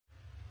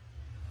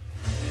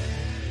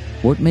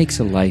What makes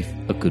a life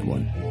a good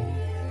one?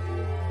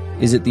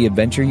 Is it the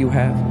adventure you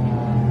have?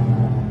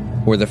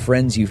 Or the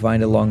friends you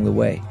find along the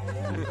way?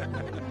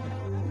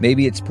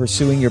 Maybe it's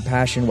pursuing your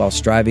passion while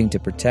striving to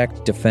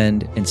protect,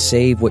 defend, and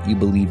save what you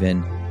believe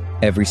in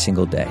every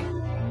single day.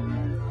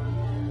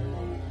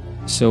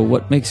 So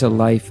what makes a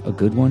life a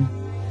good one?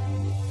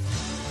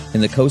 In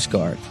the Coast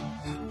Guard,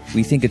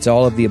 we think it's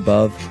all of the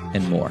above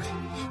and more.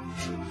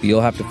 But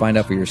you'll have to find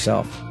out for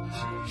yourself.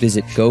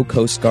 Visit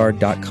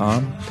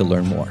gocoastguard.com to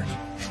learn more.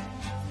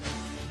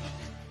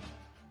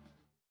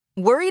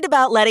 Worried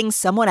about letting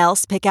someone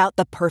else pick out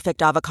the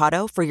perfect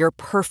avocado for your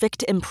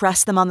perfect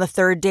impress them on the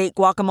third date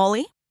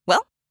guacamole?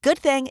 Well, good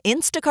thing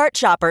Instacart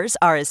shoppers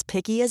are as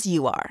picky as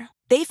you are.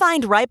 They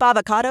find ripe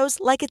avocados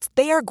like it's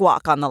their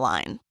guac on the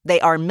line.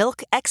 They are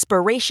milk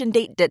expiration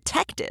date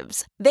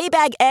detectives. They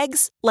bag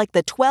eggs like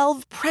the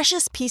 12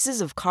 precious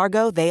pieces of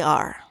cargo they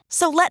are.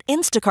 So let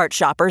Instacart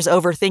shoppers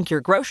overthink your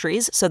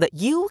groceries so that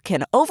you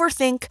can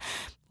overthink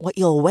what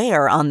you'll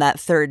wear on that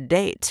third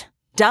date.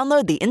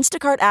 Download the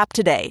Instacart app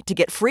today to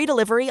get free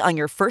delivery on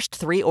your first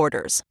 3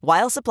 orders,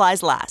 while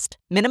supplies last.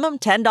 Minimum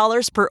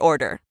 $10 per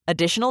order.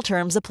 Additional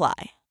terms apply.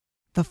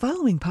 The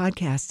following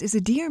podcast is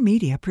a Dear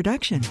Media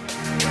production.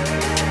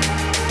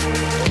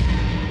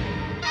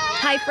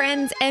 Hi,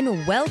 friends,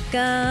 and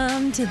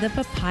welcome to the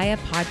Papaya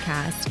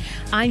Podcast.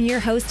 I'm your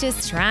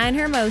hostess, trying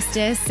her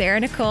mostest, Sarah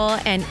Nicole,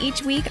 and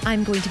each week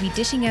I'm going to be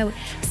dishing out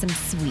some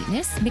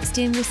sweetness mixed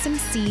in with some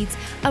seeds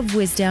of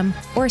wisdom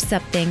or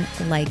something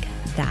like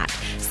that.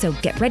 So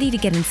get ready to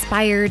get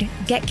inspired,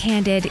 get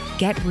candid,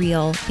 get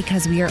real,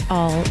 because we are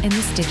all in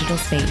this digital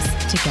space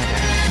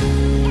together.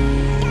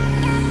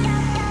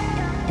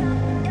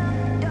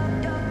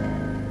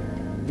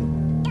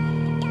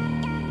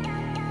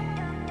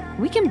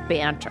 We can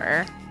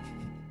banter.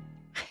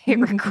 Hit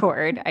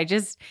record.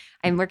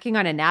 I'm working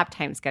on a nap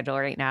time schedule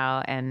right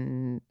now,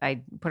 and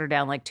I put her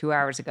down like 2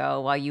 hours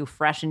ago while you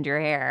freshened your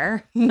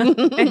hair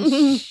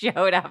and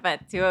showed up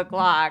at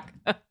 2:00.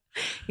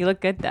 You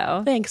look good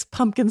though. Thanks.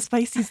 Pumpkin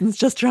spice season's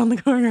just around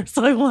the corner,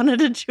 so I wanted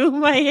to do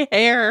my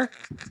hair.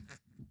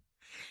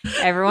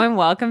 Everyone,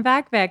 welcome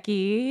back,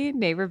 Becci.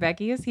 Neighbor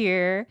Becci is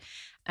here.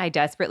 I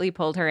desperately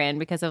pulled her in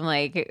because I'm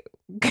like,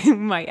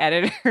 my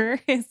editor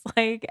is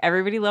like,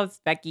 everybody loves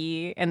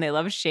Becci and they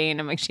love Shane.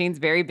 I'm like, Shane's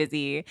very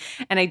busy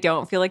and I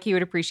don't feel like he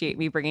would appreciate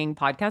me bringing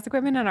podcast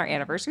equipment on our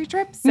anniversary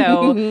trip.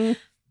 So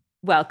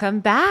welcome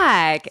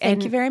back.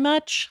 Thank you very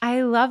much.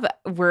 I love,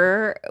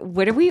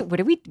 what did we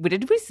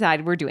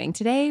decide we're doing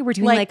today? We're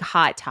doing like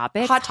hot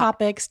topics. Hot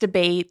topics,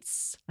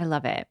 debates. I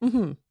love it.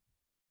 Mm-hmm.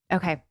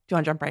 Okay. Do you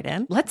want to jump right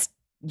in? Let's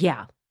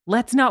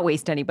not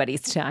waste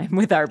anybody's time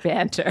with our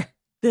banter.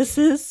 This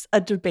is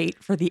a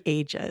debate for the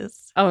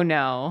ages. Oh,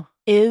 no.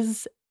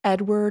 Is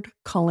Edward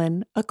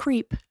Cullen a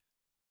creep?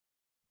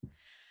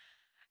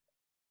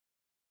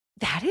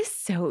 That is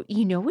so,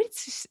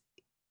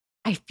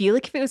 I feel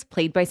like if it was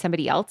played by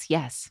somebody else,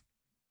 yes.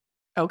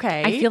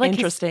 Okay, I feel like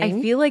interesting.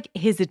 I feel like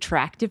his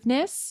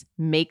attractiveness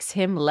makes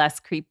him less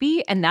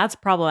creepy, and that's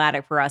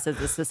problematic for us as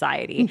a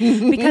society.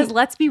 Because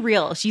let's be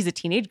real, she's a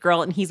teenage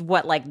girl, and he's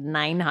what, like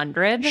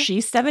 900?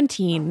 She's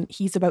 17.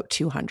 He's about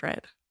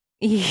 200.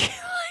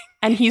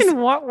 And he's in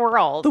what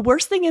world? The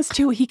worst thing is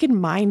too, he can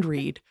mind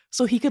read.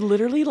 So he could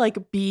literally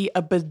like be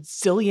a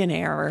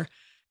bazillionaire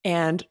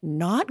and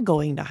not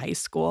going to high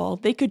school.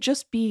 They could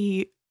just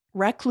be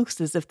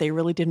recluses if they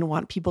really didn't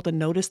want people to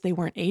notice they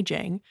weren't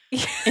aging.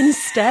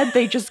 Instead,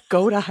 they just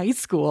go to high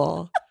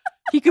school.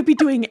 He could be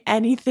doing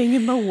anything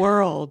in the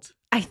world.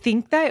 I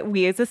think that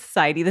we as a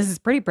society, this is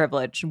pretty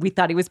privileged. We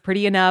thought he was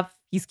pretty enough.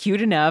 He's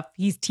cute enough.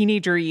 He's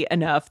teenager-y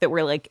enough that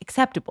we're like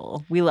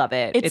acceptable. We love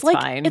it. It's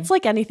like, fine. It's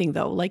like anything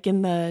though. Like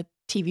in the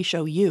TV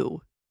show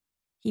You,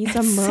 he's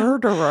a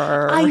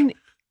murderer.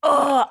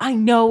 I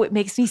know. It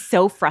makes me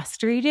so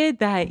frustrated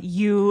that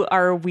you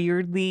are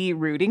weirdly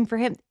rooting for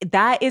him.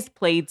 That is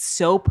played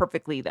so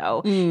perfectly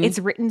though. It's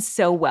written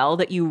so well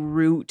that you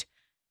root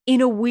in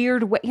a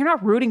weird way. You're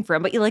not rooting for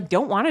him, but you like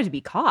don't want him to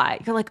be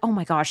caught. You're like, oh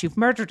my gosh, you've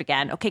murdered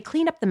again. Okay,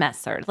 clean up the mess,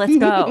 sir. Let's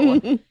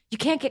go. You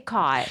can't get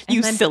caught.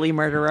 And then, silly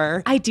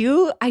murderer. I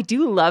do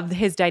love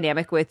his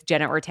dynamic with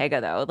Jenna Ortega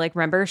though. Like,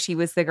 remember she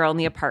was the girl in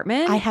the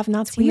apartment? I have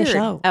not seen the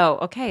show. Oh,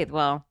 okay.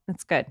 Well,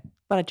 that's good.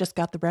 But I just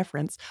got the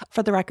reference.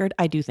 For the record,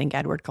 I do think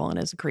Edward Cullen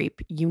is a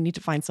creep. You need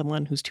to find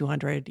someone who's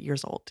 200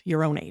 years old,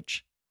 your own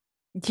age.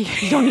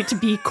 You don't need to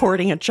be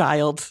courting a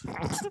child,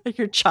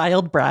 your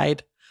child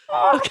bride.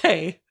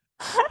 Okay.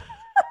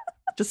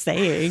 Just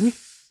saying.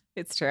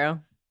 It's true.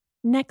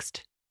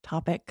 Next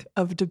topic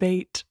of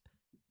debate.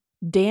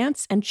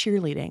 Dance and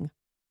cheerleading.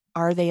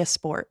 Are they a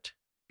sport?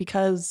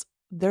 Because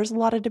there's a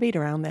lot of debate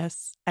around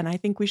this, and I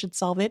think we should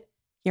solve it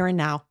here and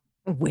now.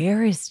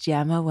 Where is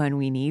Gemma when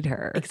we need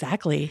her?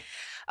 Exactly.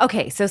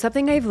 Okay, so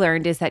something I've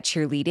learned is that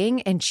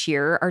cheerleading and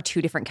cheer are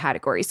two different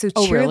categories. So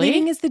Oh, cheerleading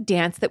really? is the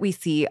dance that we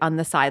see on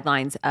the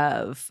sidelines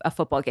of a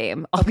football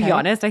game. I'll be Okay.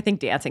 honest, I think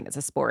dancing is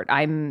a sport.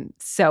 I'm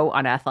so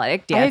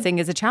unathletic. Dancing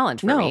is a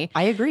challenge for me.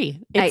 I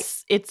agree.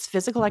 It's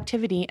physical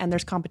activity and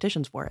there's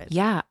competitions for it.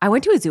 Yeah, I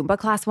went to a Zumba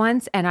class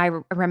once and I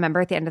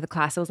remember at the end of the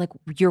class, I was like,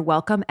 you're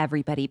welcome,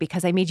 everybody,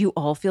 because I made you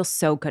all feel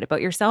so good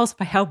about yourselves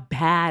by how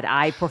bad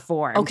I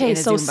performed. Okay, in a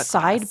so Zumba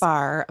class.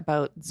 sidebar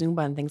about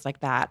Zumba and things like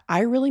that.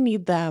 I really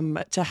need them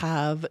to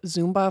have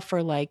Zumba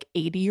for like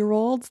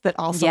 80-year-olds that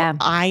also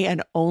I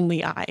and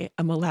only I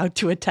am allowed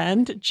to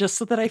attend, just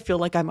so that I feel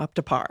like I'm up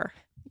to par.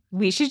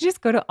 We should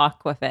just go to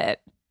Aquafit.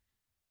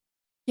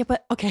 Yeah,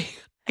 but okay,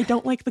 I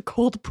don't like the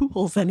cold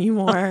pools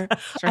anymore.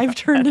 I've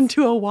turned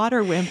into a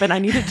water wimp and I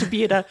need it to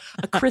be at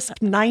a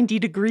crisp 90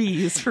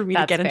 degrees for me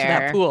to get into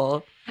that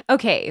pool.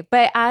 Okay,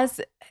 but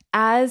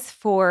as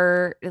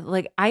for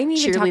like, I'm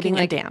even talking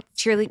like dance.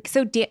 Cheerleading.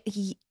 So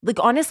like,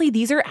 honestly,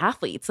 these are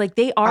athletes. Like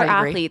they are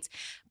athletes.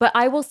 But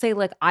I will say,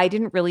 like, I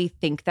didn't really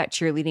think that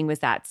cheerleading was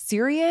that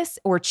serious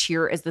or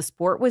cheer as the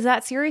sport was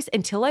that serious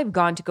until I've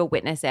gone to go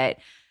witness it.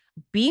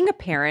 Being a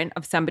parent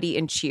of somebody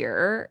in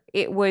cheer,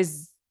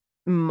 it's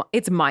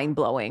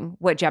mind-blowing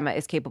what Gemma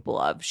is capable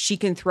of. She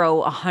can throw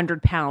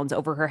 100 pounds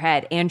over her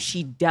head, and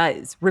she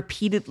does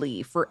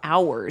repeatedly for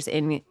hours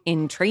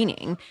in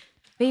training.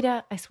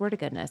 Veda, I swear to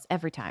goodness,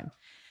 every time.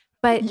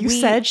 But you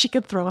said she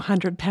could throw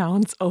 100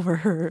 pounds over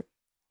her,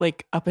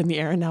 like up in the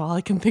air. And now all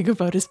I can think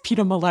about is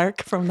Peter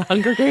Malark from the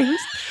Hunger Games,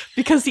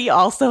 because he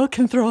also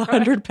can throw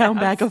 100-pound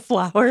bag of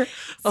flour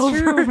over.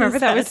 True. Remember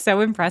that was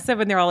so impressive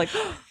when they're all like,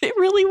 it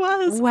really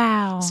was.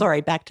 Wow. Sorry,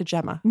 back to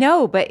Gemma.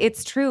 No, but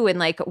it's true. And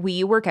like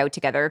we work out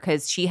together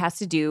because she has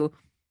to do.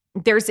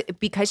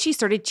 Because she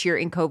started cheer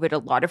in COVID, a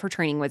lot of her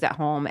training was at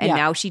home. And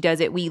now she does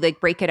it. We like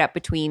break it up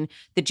between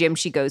the gym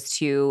she goes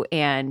to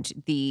and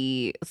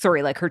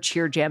like her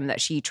cheer gym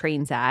that she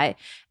trains at.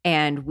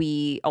 And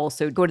we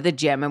also go to the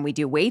gym and we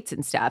do weights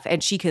and stuff.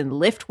 And she can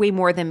lift way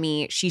more than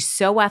me. She's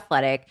so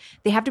athletic.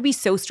 They have to be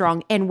so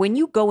strong. And when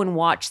you go and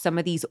watch some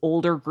of these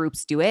older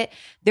groups do it,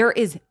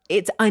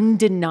 it's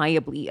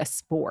undeniably a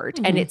sport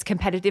and it's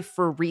competitive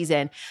for a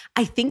reason.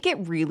 I think it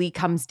really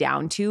comes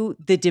down to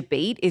the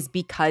debate is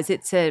because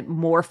it's a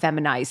more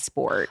feminized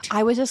sport.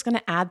 I was just going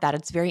to add that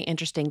it's very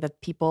interesting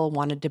that people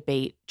want to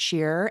debate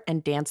cheer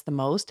and dance the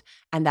most,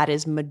 and that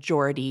is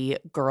majority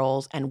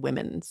girls and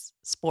women's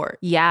sport.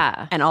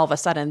 Yeah. And all of a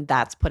sudden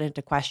that's put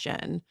into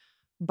question.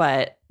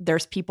 But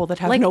there's people that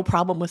have like, no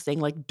problem with saying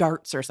like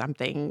darts or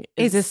something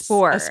is a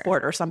sport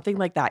or something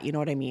like that. You know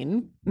what I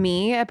mean?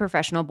 Me, a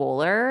professional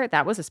bowler,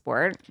 that was a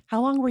sport.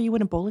 How long were you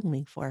in a bowling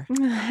league for?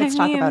 Let's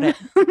talk about it.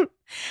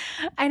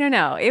 I don't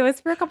know. It was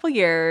for a couple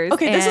years.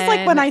 Okay, this is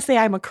like when I say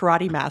I'm a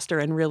karate master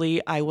and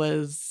really I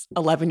was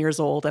 11 years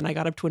old and I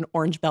got up to an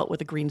orange belt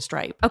with a green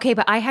stripe. Okay,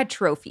 but I had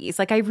trophies.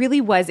 Like I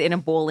really was in a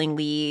bowling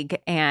league,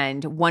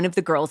 and one of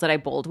the girls that I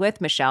bowled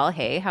with, Michelle,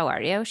 hey, how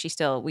are you?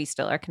 We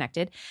still are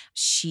connected.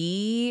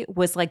 She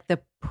was like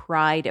the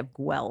pride of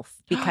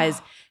Guelph because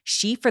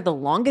she, for the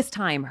longest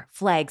time,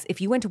 flags,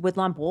 if you went to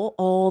Woodlawn Bowl,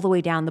 all the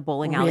way down the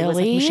bowling alley was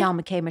like Michelle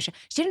McKay.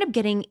 She ended up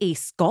getting a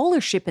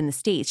scholarship in the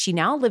States. She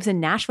now lives in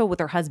Nashville with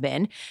her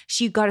husband.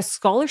 She got a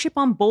scholarship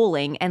on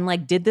bowling and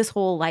like did this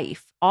whole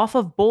life off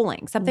of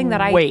bowling, something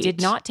that I did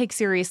not take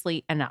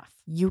seriously enough.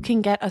 You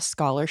can get a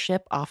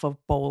scholarship off of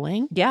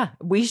bowling? Yeah,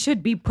 we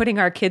should be putting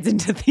our kids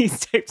into these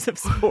types of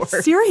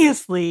sports.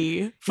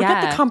 Seriously.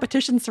 Forget the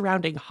competition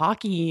surrounding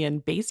hockey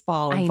and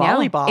baseball and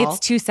volleyball. It's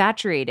too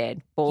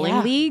saturated.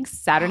 Bowling leagues,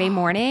 Saturday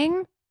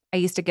morning. I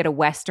used to get a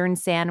Western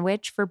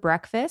sandwich for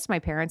breakfast. My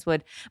parents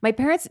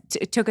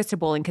took us to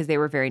bowling because they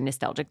were very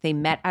nostalgic. They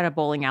met at a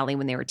bowling alley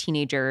when they were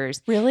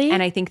teenagers. Really?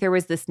 And I think there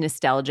was this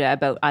nostalgia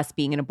about us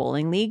being in a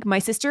bowling league. My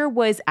sister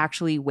was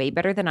actually way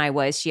better than I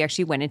was. She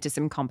actually went into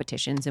some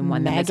competitions and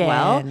won them as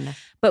well.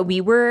 But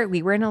we were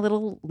in a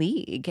little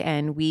league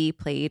and we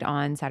played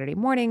on Saturday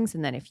mornings.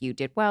 And then if you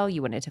did well,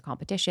 you went into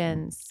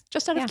competitions.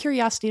 Just out of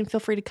curiosity, and feel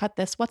free to cut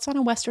this, what's on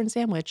a Western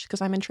sandwich? Because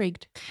I'm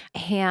intrigued.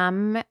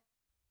 Ham,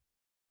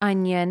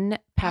 onion,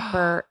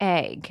 pepper,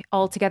 egg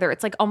all together.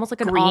 It's like almost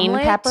like an green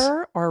omelet.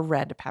 Pepper or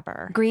red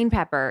pepper? Green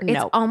pepper. No.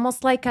 It's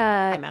almost like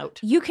I'm out.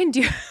 You can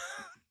do.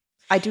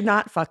 I do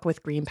not fuck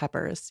with green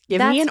peppers. Give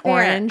That's me an fair.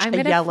 orange,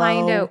 a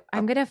yellow.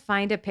 I'm gonna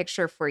find a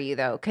picture for you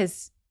though,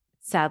 because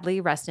sadly,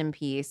 rest in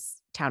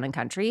peace, Town and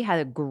Country had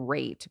a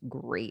great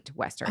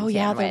Western sandwich.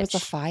 Yeah, there was a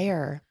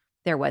fire.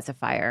 There was a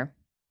fire.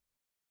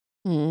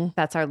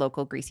 That's our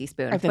local greasy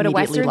spoon. I've but a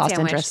Western lost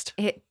sandwich, interest.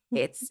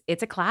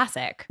 It's a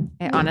classic.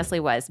 It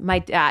honestly was. My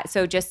dad.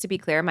 So just to be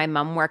clear, my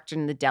mom worked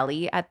in the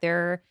deli at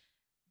their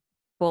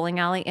bowling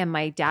alley, and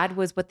my dad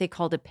was what they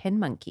called a pin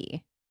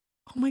monkey.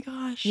 Oh my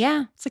gosh!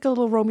 Yeah, it's like a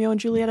little Romeo and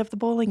Juliet of the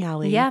bowling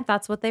alley. Yeah,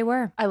 that's what they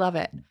were. I love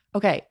it.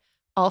 Okay.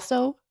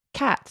 Also,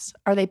 cats,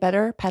 are they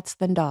better pets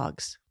than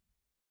dogs?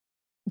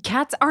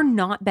 Cats are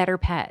not better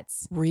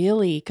pets.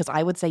 Really? Because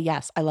I would say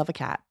yes. I love a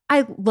cat.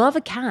 I love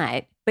a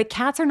cat. But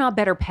cats are not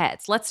better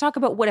pets. Let's talk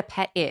about what a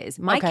pet is.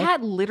 My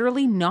cat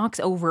literally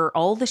knocks over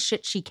all the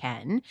shit she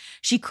can.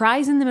 She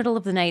cries in the middle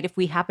of the night if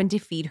we happen to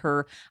feed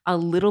her a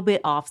little bit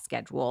off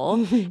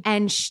schedule.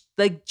 And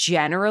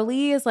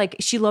generally is like,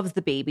 she loves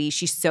the baby.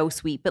 She's so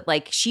sweet. But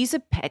like, she's a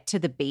pet to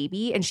the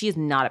baby and she is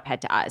not a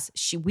pet to us.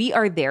 We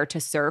are there to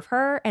serve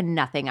her and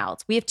nothing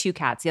else. We have 2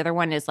 cats. The other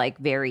one is like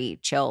very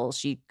chill.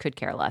 She could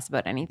care less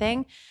about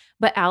anything.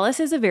 But Alice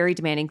is a very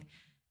demanding.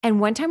 And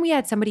one time we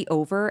had somebody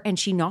over and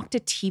she knocked a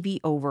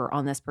TV over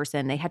on this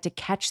person. They had to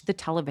catch the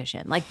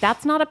television. Like,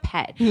 that's not a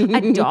pet.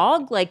 A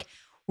dog like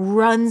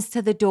runs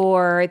to the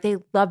door. They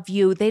love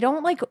you. They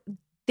don't like,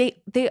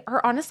 they are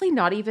honestly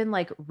not even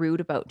like rude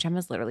about.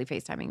 Gemma's literally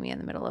FaceTiming me in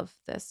the middle of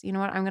this. You know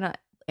what? I'm going to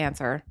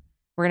answer.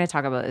 We're going to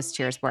talk about this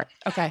cheer sport.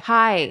 Okay.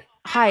 Hi.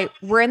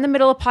 We're in the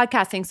middle of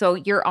podcasting. So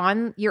you're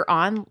on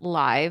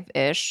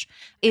live-ish.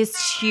 Is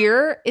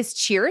cheer a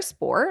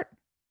sport?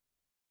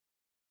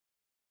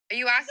 Are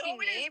you asking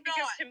me?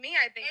 Because to me,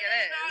 I think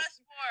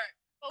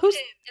it is.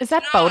 Is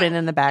that Bowden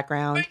in the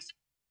background?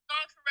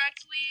 Not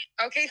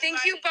correctly. Okay,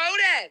 thank you,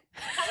 Bowden.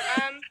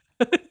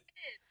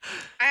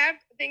 I have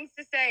things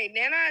to say.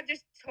 Nana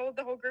just told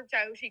the whole group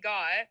chat who she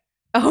got.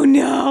 Oh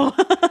no.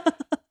 I've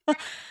got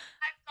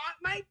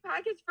my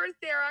package for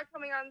Sarah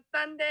coming on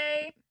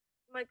Sunday.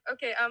 I'm like,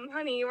 okay,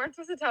 honey, you weren't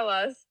supposed to tell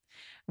us.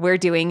 We're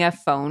doing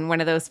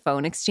one of those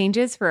phone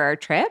exchanges for our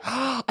trip.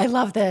 I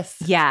love this.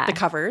 Yeah. The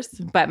covers.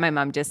 But my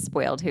mom just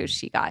spoiled who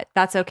she got.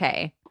 That's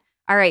okay.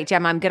 All right,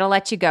 Gemma, I'm going to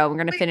let you go. We're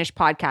going to finish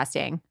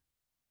podcasting.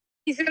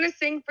 He's going to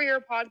sing for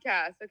your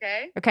podcast,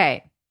 okay?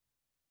 Okay.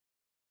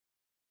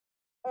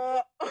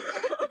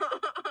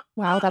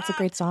 Wow, that's a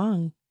great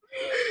song.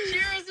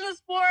 Cheers to the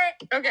sport.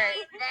 Okay,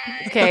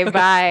 bye. Okay,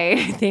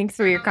 bye. Thanks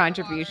for your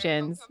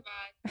contributions. Don't come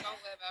back. Don't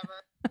live ever.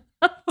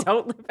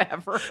 Don't live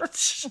ever.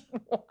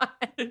 What?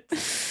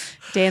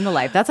 Day in the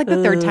life. That's like the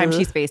 3rd time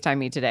she's FaceTimed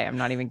me today. I'm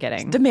not even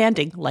kidding.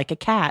 Demanding, like a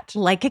cat.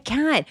 Like a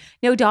cat.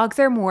 No, dogs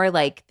are more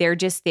like they're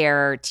just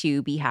there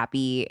to be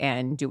happy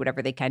and do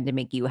whatever they can to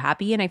make you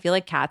happy. And I feel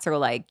like cats are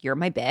like, you're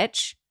my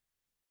bitch.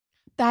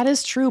 That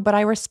is true, but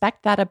I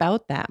respect that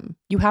about them.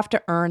 You have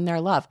to earn their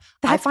love.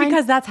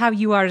 Because that's how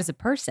you are as a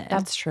person.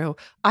 That's true.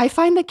 I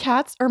find that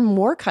cats are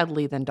more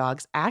cuddly than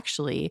dogs,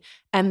 actually.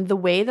 And the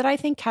way that I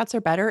think cats are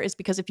better is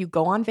because if you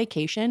go on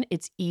vacation,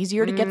 it's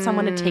easier to get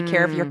someone to take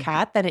care of your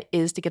cat than it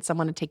is to get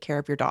someone to take care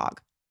of your dog.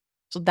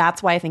 So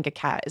that's why I think a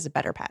cat is a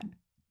better pet.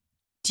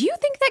 Do you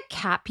think that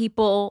cat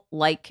people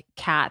like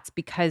cats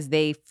because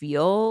they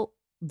feel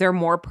they're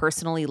more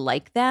personally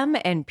like them,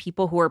 and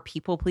people who are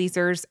people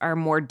pleasers are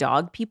more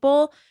dog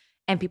people,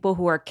 and people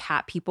who are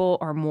cat people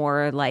are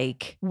more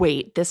like...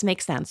 Wait, this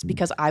makes sense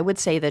because I would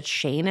say that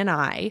Shane and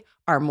I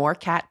are more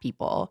cat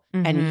people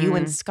and you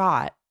and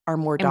Scott are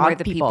more dog we're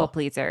the people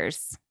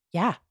pleasers.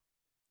 Yeah.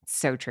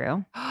 So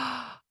true.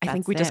 I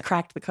think we just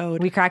cracked the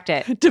code. We cracked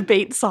it.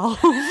 Debate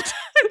solved.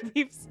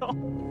 We've solved.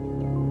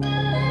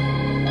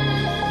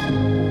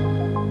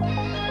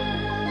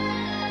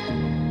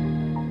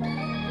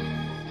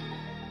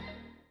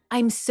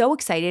 I'm so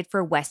excited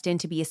for Westin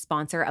to be a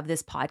sponsor of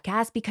this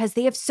podcast because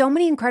they have so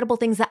many incredible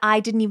things that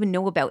I didn't even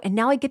know about, and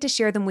now I get to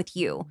share them with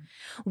you.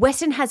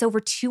 Westin has over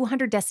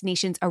 200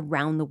 destinations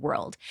around the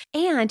world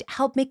and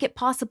help make it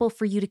possible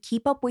for you to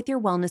keep up with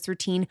your wellness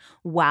routine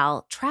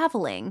while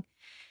traveling.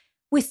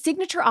 With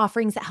signature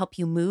offerings that help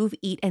you move,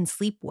 eat, and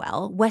sleep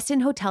well,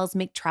 Westin Hotels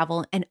make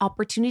travel an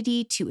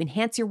opportunity to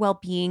enhance your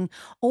well-being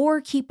or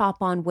keep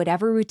up on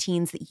whatever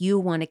routines that you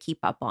want to keep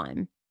up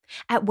on.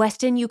 At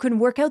Westin, you can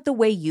work out the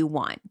way you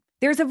want.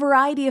 There's a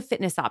variety of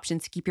fitness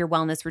options to keep your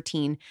wellness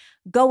routine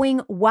going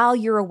while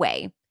you're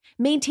away.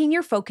 Maintain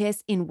your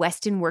focus in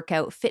Westin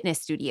Workout Fitness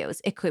Studios,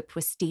 equipped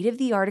with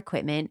state-of-the-art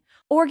equipment,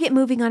 or get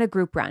moving on a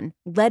group run,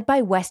 led by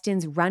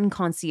Westin's Run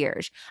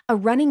Concierge, a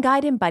running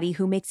guide and buddy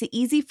who makes it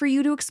easy for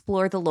you to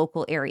explore the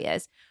local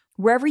areas.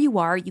 Wherever you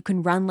are, you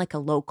can run like a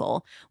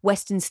local.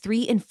 Westin's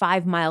 3 and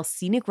 5 mile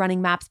scenic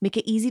running maps make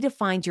it easy to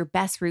find your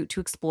best route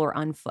to explore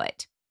on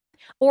foot.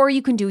 Or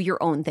you can do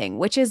your own thing,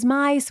 which is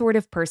my sort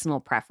of personal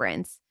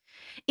preference.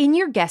 In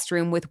your guest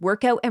room with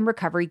workout and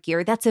recovery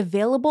gear that's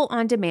available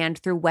on demand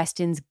through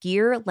Westin's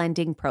gear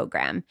lending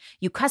program.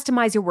 You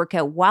customize your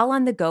workout while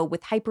on the go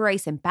with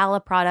Hyperice and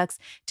Bala products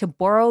to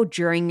borrow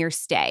during your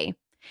stay.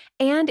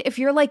 And if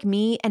you're like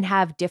me and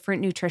have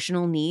different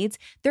nutritional needs,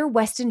 their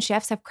Westin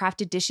chefs have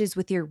crafted dishes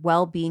with your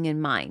well-being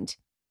in mind.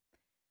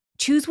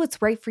 Choose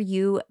what's right for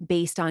you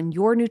based on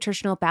your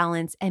nutritional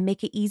balance and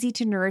make it easy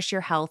to nourish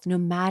your health no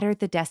matter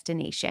the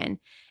destination.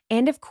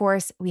 And of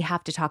course, we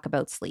have to talk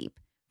about sleep.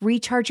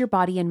 Recharge your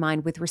body and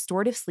mind with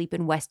restorative sleep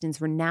in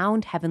Westin's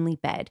renowned Heavenly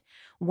Bed.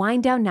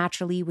 Wind down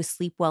naturally with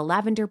Sleep Well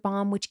Lavender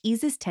Balm, which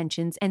eases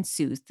tensions and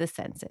soothes the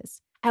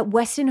senses. At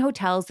Westin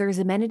Hotels, there's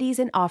amenities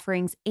and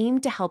offerings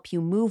aimed to help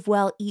you move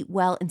well, eat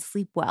well, and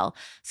sleep well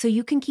so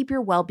you can keep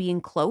your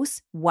well-being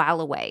close while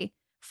away.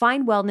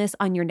 Find wellness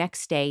on your next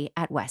stay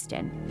at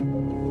Westin.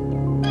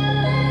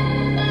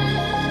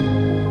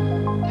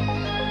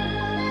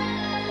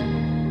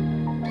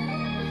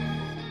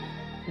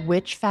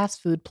 Which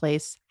fast food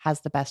place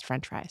has the best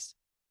French fries?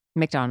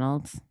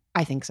 McDonald's.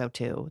 I think so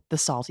too. The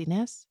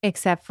saltiness.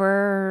 Except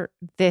for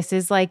this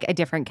is like a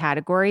different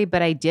category,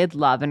 but I did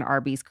love an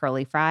Arby's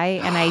curly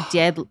fry, and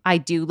I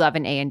do love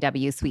an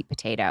A&W sweet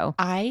potato.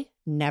 I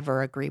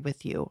never agree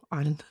with you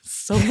on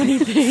so many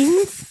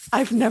things.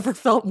 I've never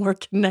felt more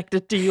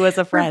connected to you as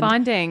a friend. We're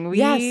bonding.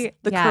 Yes,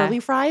 the curly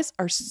fries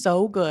are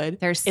so good.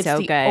 They're so good.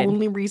 It's the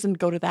only reason to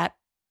go to that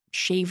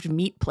shaved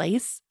meat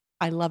place.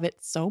 I love it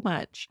so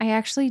much. I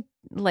actually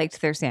liked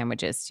their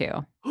sandwiches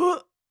too.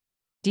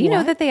 Do you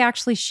know that they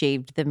actually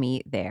shaved the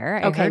meat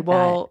there? Okay,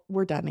 well,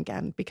 we're done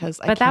again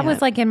because But that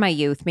was like in my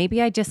youth. Maybe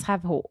I just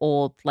have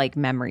old like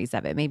memories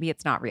of it. Maybe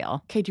it's not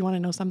real. Okay, do you want to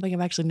know something? I've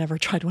actually never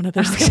tried one of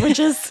their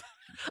sandwiches.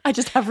 I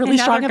just have really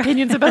strong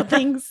opinions about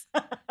things.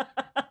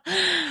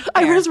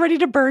 I was ready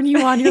to burn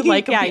you on your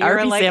like yeah, the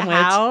Arby's sandwich.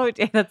 How?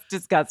 That's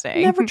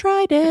disgusting. Never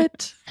tried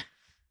it.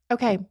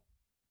 Okay,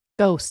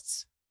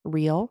 ghosts,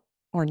 real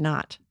or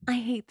not? I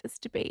hate this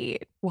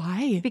debate.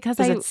 Why? Because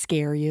does it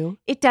scare you?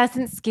 It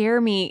doesn't scare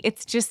me.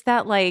 It's just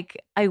that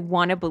like I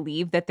want to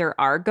believe that there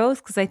are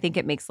ghosts because I think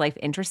it makes life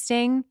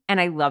interesting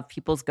and I love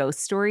people's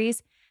ghost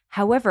stories.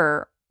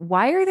 However,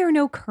 why are there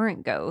no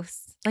current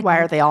ghosts? Like, why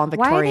are they all in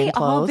Victorian clothes? Why are they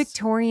all clothes?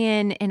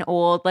 Victorian and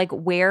old? Like,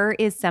 where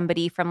is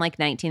somebody from like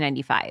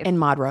 1995? In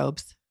mod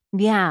robes.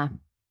 Yeah.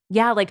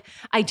 Yeah. Like,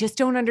 I just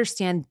don't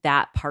understand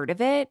that part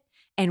of it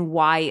and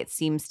why it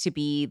seems to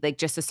be like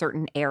just a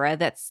certain era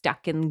that's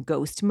stuck in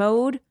ghost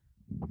mode.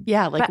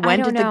 Yeah. Like, But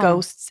when did the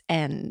ghosts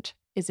end?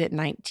 Is it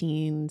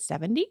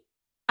 1970?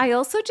 I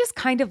also just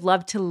kind of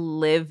love to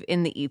live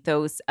in the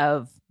ethos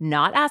of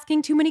not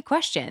asking too many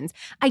questions.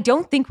 I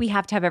don't think we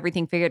have to have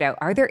everything figured out.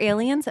 Are there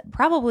aliens?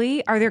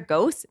 Probably. Are there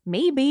ghosts?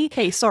 Maybe.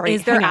 Okay, sorry.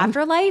 Is there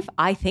afterlife?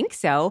 I think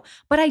so.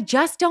 But I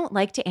just don't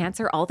like to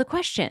answer all the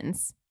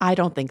questions. I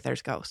don't think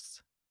there's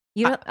ghosts.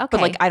 Okay. But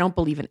like, I don't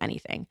believe in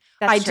anything.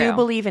 That's I true. do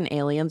believe in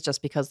aliens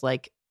just because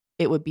like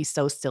it would be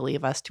so silly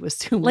of us to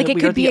assume like that it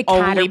we could are be the a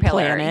only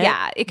caterpillar. planet.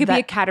 Yeah, it could be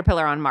a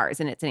caterpillar on Mars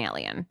and it's an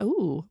alien.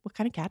 Ooh, what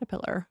kind of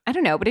caterpillar? I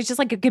don't know, but it's just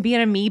like it could be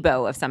an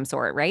amiibo of some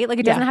sort, right? Like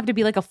it doesn't have to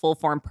be like a full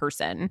form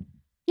person.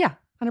 Yeah,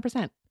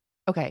 100%.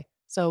 Okay,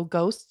 so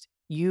ghosts,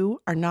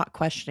 you are not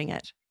questioning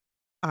it.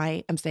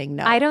 I am saying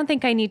no. I don't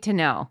think I need to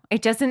know.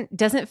 It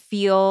doesn't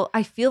feel.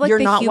 I feel like you're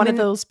not one of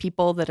those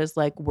people that is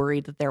like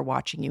worried that they're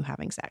watching you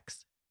having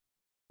sex.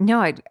 No,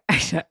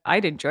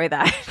 I'd enjoy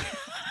that.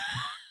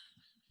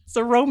 It's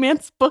a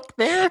romance book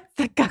there.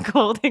 The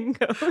cuckolding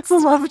ghost. It's a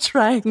love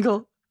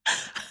triangle.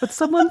 But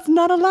someone's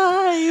not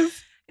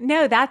alive.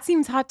 No, that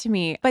seems hot to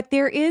me. But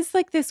there is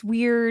like this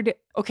weird.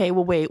 Okay,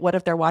 well, wait. What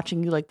if they're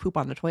watching you like poop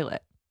on the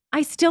toilet?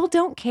 I still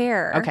don't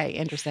care. Okay,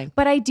 interesting.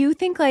 But I do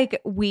think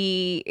like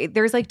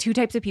there's like two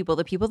types of people.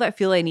 The people that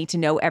feel I need to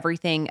know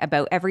everything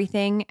about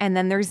everything. And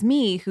then there's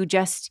me who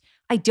just,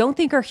 I don't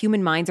think our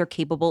human minds are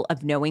capable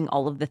of knowing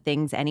all of the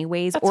things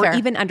anyways, That's or fair.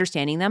 even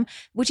understanding them,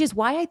 which is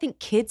why I think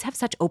kids have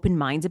such open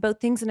minds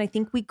about things. And I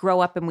think we grow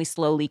up and we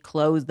slowly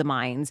close the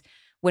minds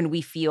when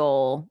we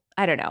feel,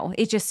 I don't know,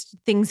 it just,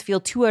 things feel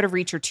too out of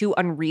reach or too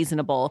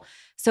unreasonable.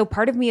 So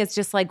part of me is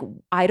just like,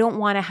 I don't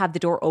want to have the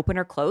door open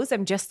or close.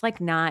 I'm just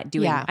like not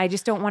doing it. I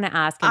just don't want to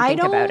ask and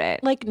think about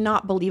it. Like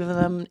not believe in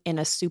them in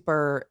a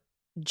super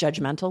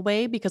judgmental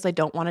way because I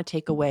don't want to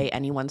take away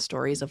anyone's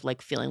stories of like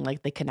feeling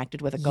like they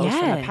connected with a ghost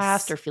from the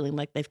past or feeling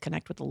like they've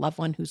connected with a loved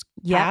one who's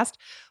passed,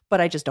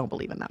 but I just don't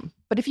believe in them.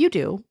 But if you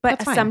do, but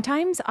that's fine.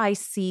 Sometimes I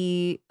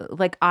see,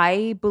 like,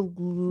 I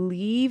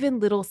believe in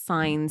little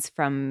signs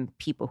from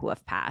people who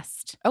have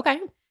passed. Okay.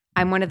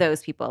 I'm one of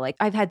those people. Like,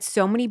 I've had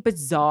so many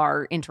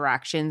bizarre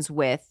interactions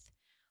with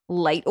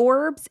light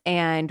orbs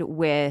and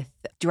with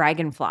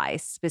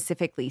dragonflies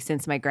specifically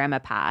since my grandma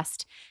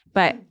passed.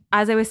 But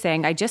as I was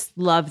saying, I just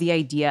love the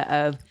idea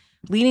of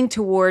leaning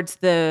towards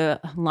the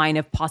line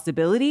of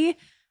possibility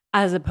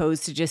as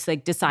opposed to just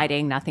like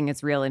deciding nothing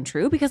is real and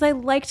true because I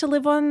like to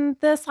live on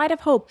the side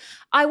of hope.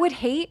 I would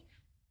hate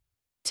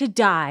to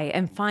die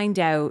and find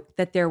out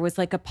that there was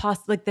like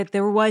that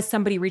there was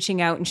somebody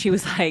reaching out and she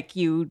was like,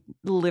 you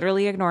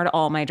literally ignored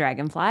all my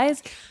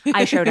dragonflies.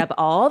 I showed up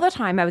all the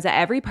time. I was at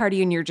every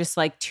party and you're just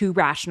like too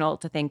rational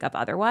to think of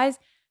otherwise.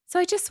 So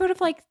I just sort of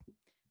like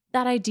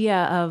that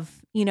idea of,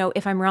 you know,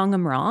 if I'm wrong,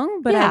 I'm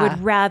wrong, but I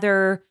would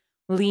rather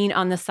lean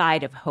on the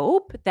side of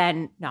hope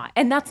than not.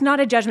 And that's not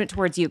a judgment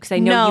towards you because I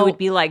know you would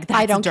be like, that's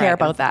I don't care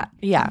about that.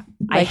 Yeah.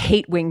 I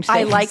hate winged things.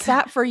 I like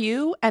that for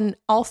you. And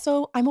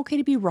also I'm okay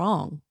to be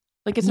wrong.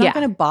 Like, it's not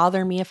going to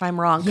bother me if I'm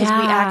wrong because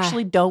we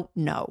actually don't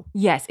know.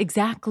 Yes,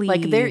 exactly.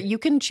 Like, you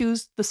can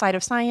choose the side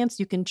of science.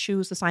 You can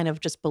choose the sign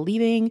of just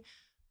believing.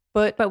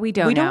 But we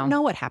don't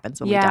know what happens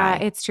when we die.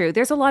 Yeah, it's true.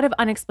 There's a lot of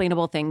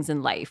unexplainable things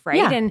in life, right?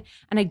 Yeah. And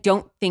I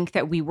don't think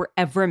that we were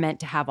ever meant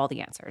to have all the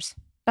answers.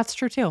 That's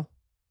true, too.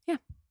 Yeah.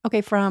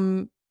 Okay,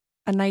 from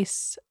a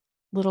nice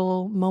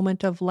little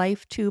moment of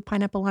life to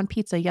pineapple on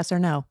pizza, yes or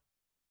no?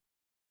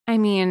 I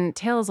mean,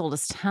 tale as old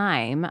as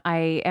time.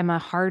 I am a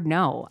hard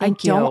no.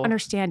 Thank you. I don't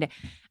understand it.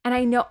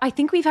 And I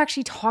think we've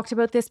actually talked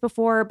about this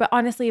before, but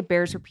honestly, it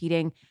bears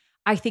repeating.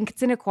 I think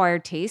it's an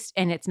acquired taste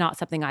and it's not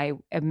something I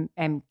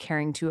am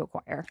caring to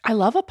acquire. I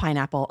love a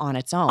pineapple on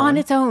its own. On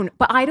its own.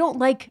 But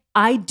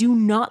I do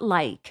not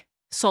like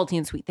salty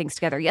and sweet things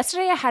together.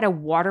 Yesterday I had a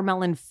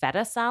watermelon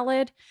feta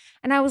salad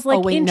and I was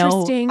like,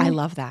 interesting. No, I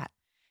love that.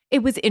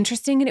 It was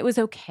interesting and it was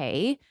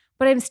okay.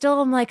 But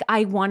I'm like,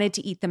 I wanted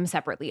to eat them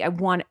separately.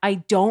 I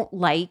don't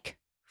like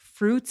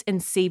fruits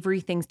and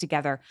savory things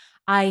together.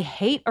 I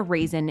hate a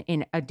raisin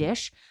in a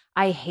dish.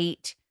 I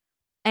hate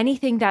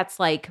anything that's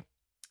like,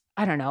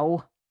 I don't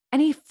know,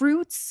 any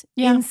fruits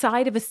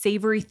inside of a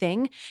savory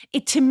thing.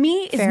 It to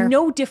me is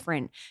no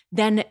different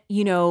than,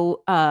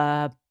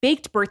 a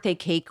baked birthday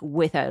cake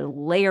with a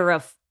layer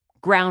of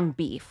ground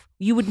beef.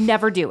 You would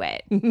never do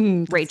it.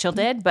 Rachel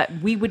did, but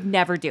we would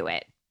never do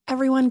it.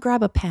 Everyone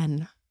grab a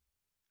pen,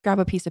 grab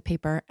a piece of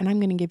paper, and I'm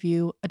going to give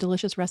you a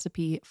delicious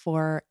recipe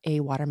for a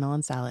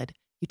watermelon salad.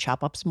 You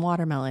chop up some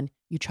watermelon,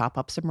 you chop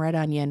up some red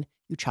onion,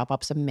 you chop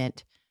up some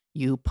mint,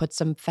 you put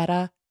some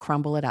feta,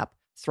 crumble it up,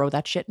 throw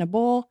that shit in a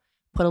bowl,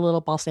 put a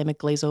little balsamic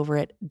glaze over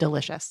it.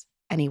 Delicious.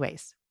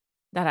 Anyways.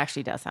 That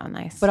actually does sound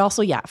nice. But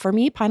also, for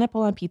me,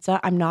 pineapple on pizza,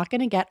 I'm not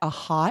going to get a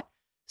hot,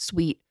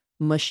 sweet,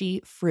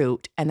 mushy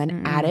fruit and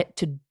then add it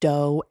to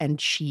dough and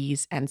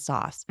cheese and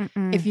sauce.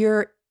 If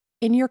you're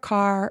in your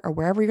car or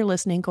wherever you're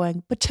listening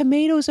going, but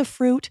tomato's a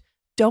fruit,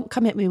 don't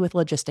come at me with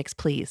logistics,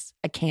 please.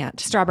 I can't.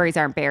 Strawberries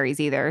aren't berries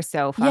either,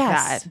 so fuck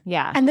that.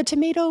 Yeah. And the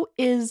tomato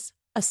is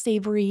a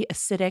savory,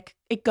 acidic.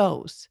 It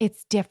goes.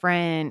 It's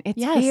different.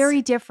 It's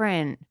very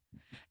different.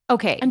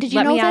 Okay. And did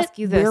you know that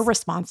we're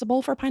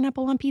responsible for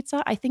pineapple on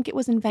pizza? I think it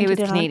was invented. It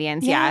was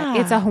Canadians. Yeah.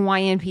 It's a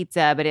Hawaiian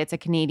pizza, but it's a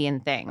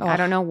Canadian thing. I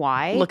don't know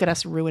why. Look at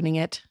us ruining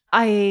it.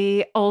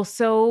 I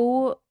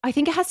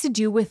think it has to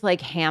do with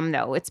like ham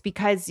though. It's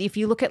because if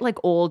you look at like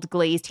old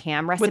glazed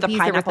ham recipes,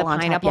 there was the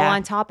pineapple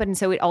on top. And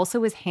so it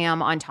also is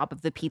ham on top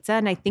of the pizza.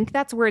 And I think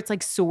that's where it's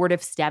like sort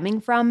of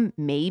stemming from,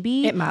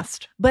 maybe. It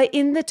must. But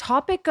in the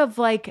topic of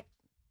like,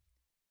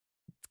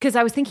 because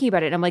I was thinking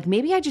about it, and I'm like,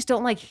 maybe I just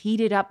don't like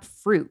heated up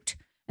fruit.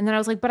 And then I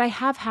was like, but I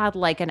have had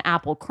like an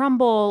apple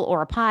crumble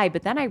or a pie.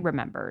 But then I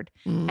remembered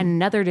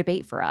another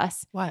debate for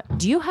us. What?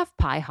 Do you have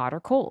pie hot or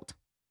cold?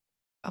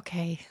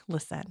 Okay,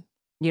 listen.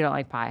 You don't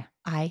like pie?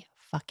 I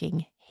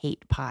fucking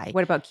hate pie.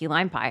 What about key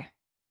lime pie?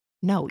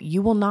 No,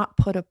 you will not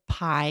put a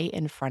pie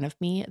in front of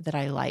me that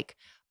I like.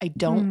 I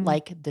don't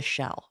like the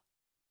shell.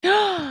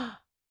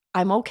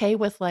 I'm okay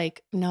with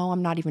no,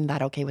 I'm not even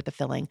that okay with the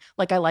filling.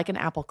 Like I like an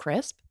apple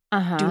crisp.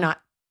 Do not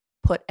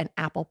put an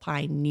apple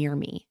pie near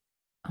me.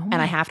 Oh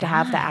and I have to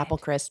have the apple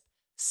crisp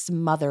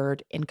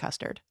smothered in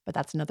custard. But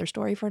that's another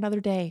story for another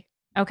day.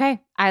 Okay.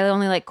 I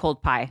only like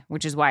cold pie,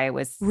 which is why I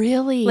was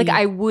really like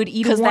I would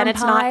eat a warm pie. Because then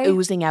it's not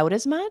oozing out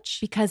as much?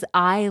 Because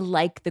I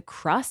like the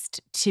crust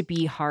to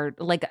be hard,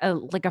 like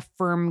a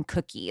firm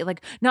cookie.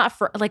 Like not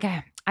for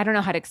I don't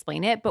know how to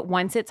explain it, but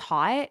once it's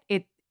hot,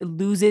 it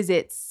loses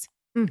its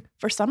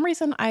For some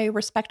reason, I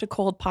respect a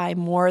cold pie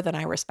more than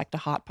I respect a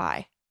hot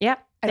pie.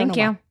 Yep. Thank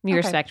you. You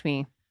respect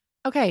me.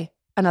 Okay.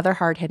 Another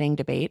hard-hitting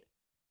debate.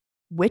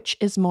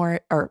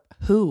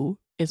 Who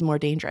is more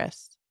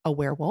dangerous? A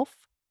werewolf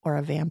or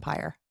a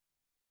vampire?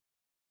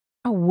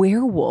 A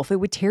werewolf. It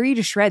would tear you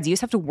to shreds. You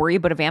just have to worry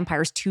about a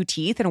vampire's 2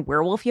 teeth, and a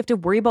werewolf, you have to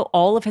worry about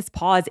all of his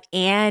paws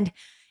and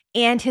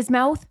his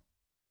mouth.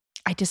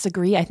 I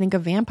disagree. I think a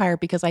vampire,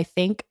 because I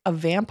think a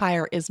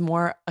vampire is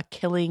more a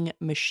killing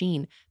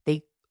machine.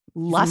 They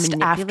lust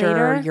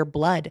after your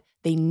blood.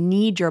 They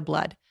need your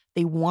blood.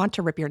 They want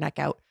to rip your neck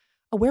out.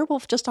 A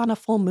werewolf just on a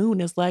full moon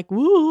is like,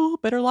 woo,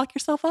 better lock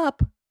yourself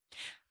up.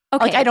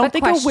 Okay, I don't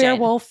think a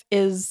werewolf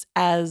is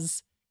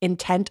as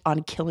intent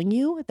on killing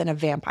you than a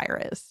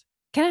vampire is.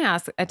 Can I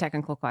ask a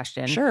technical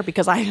question? Sure,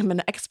 because I am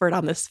an expert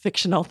on this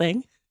fictional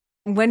thing.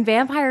 When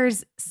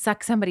vampires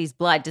suck somebody's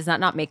blood, does that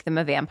not make them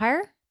a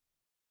vampire?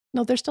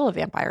 No, they're still a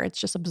vampire.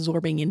 It's just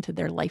absorbing into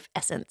their life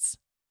essence.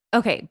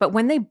 Okay, but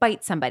when they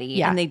bite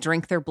somebody and they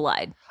drink their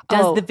blood,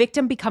 does the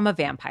victim become a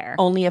vampire?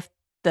 Only if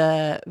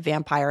the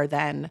vampire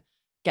then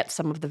gets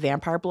some of the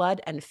vampire blood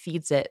and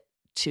feeds it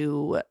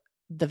to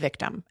the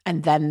victim,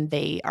 and then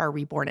they are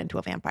reborn into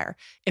a vampire.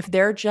 If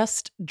they're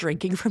just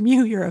drinking from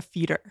you, you're a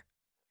feeder.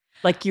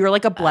 Like you're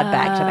like a blood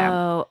bag to them.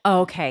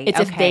 Oh, okay. It's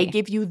if they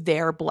give you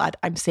their blood.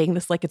 I'm saying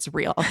this like it's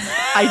real.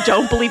 I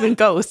don't believe in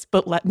ghosts,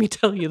 but let me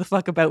tell you the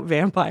fuck about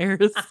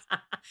vampires.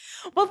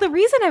 Well, the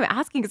reason I'm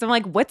asking is I'm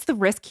like, what's the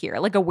risk here?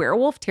 Like a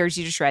werewolf tears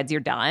you to shreds,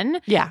 you're done.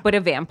 Yeah. But a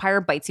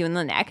vampire bites you in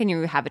the neck and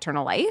you have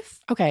eternal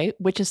life. Okay.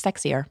 Which is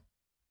sexier?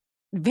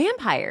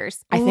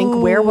 Vampires. I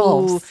think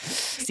werewolves.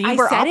 See,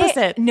 we're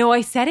opposite. No,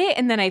 I said it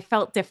and then I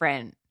felt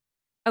different.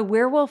 A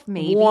werewolf,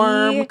 maybe.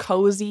 Warm,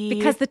 cozy.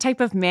 Because the type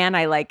of man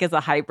I like is a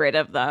hybrid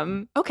of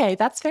them. Okay,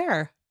 that's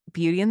fair.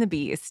 Beauty and the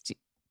Beast.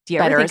 Do you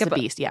better ever think as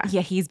a beast, yeah.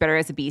 Yeah, he's better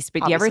as a beast.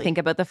 But do you ever think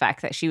about the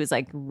fact that she was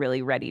like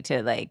really ready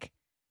to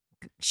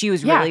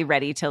really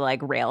ready to like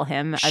rail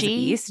him as a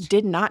beast? She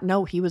did not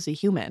know he was a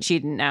human. She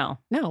didn't know.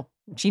 No.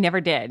 She never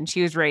did.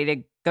 She was ready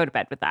to go to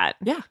bed with that.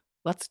 Yeah,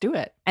 let's do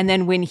it. And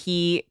then when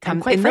he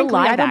comes in the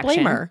live I don't blame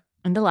action, her.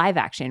 In the live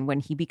action, when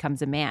he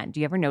becomes a man, do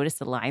you ever notice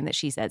the line that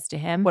she says to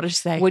him? What does she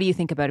say? What do you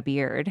think about a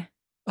beard?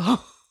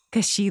 Oh.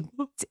 Because she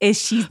notes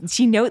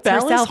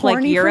Bella's herself like,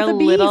 horny you're for a the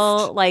little,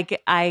 beast.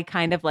 like, I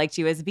kind of liked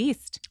you as a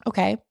beast.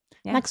 Okay.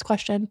 Yeah. Next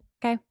question.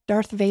 Okay.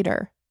 Darth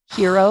Vader,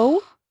 hero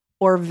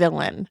or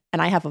villain?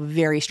 And I have a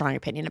very strong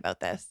opinion about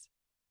this.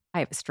 I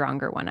have a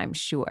stronger one, I'm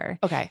sure.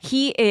 Okay.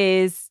 He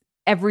is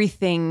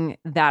everything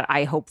that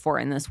I hope for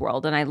in this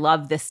world. And I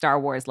love this Star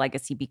Wars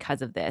legacy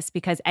because of this,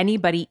 because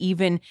anybody,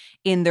 even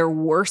in their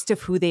worst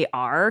of who they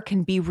are,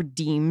 can be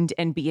redeemed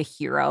and be a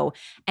hero.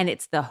 And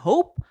it's the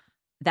hope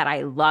that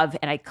I love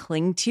and I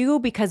cling to,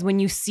 because when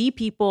you see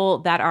people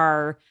that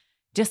are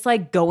just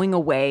like going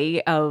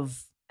away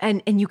of,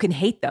 and you can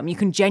hate them, you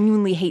can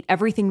genuinely hate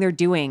everything they're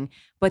doing,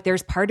 but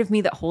there's part of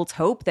me that holds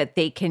hope that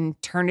they can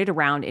turn it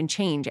around and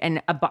change.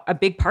 And a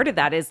big part of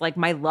that is like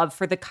my love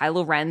for the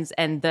Kylo Rens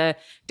and the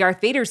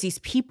Darth Vaders, these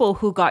people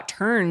who got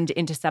turned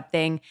into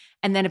something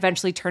and then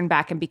eventually turn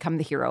back and become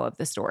the hero of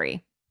the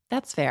story.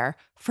 That's fair.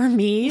 For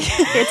me,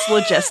 it's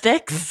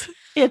logistics.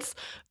 It's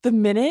the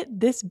minute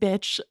this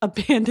bitch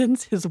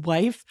abandons his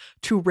wife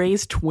to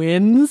raise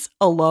twins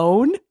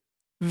alone,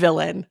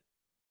 villain.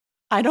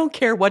 I don't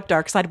care what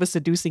dark side was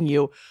seducing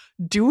you.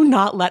 Do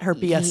not let her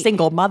be a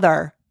single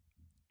mother.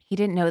 He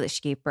didn't know that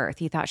she gave birth.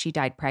 He thought she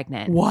died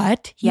pregnant.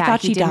 What? He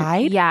thought she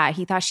died? Yeah,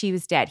 he thought she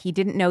was dead. He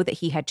didn't know that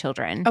he had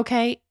children.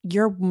 Okay,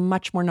 you're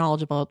much more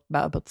knowledgeable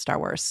about Star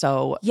Wars.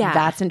 So Yeah.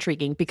 that's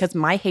intriguing, because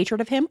my hatred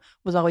of him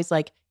was always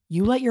like,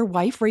 you let your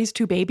wife raise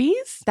two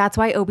babies? That's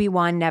why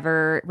Obi-Wan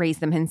never raised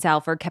them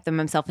himself or kept them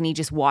himself, and he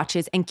just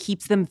watches and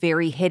keeps them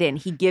very hidden.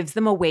 He gives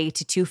them away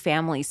to two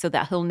families so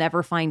that he'll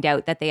never find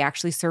out that they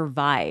actually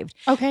survived.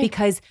 Okay.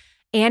 Because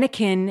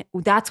Anakin,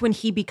 that's when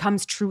he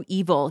becomes true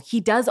evil. He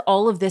does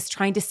all of this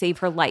trying to save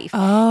her life.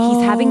 Oh.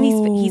 He's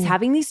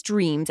having these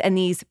dreams and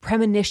these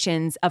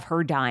premonitions of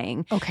her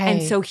dying. Okay.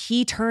 And so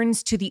he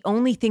turns to the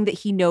only thing that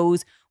he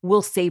knows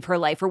will save her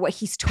life, or what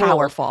he's told,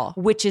 Powerful.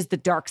 which is the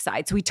dark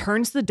side. So he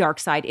turns to the dark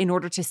side in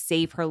order to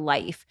save her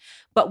life.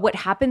 But what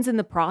happens in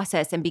the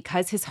process, and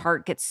because his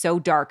heart gets so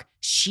dark,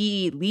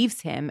 she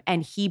leaves him,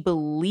 and he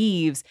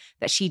believes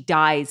that she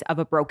dies of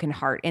a broken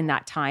heart in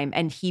that time,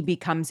 and he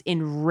becomes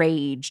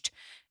enraged.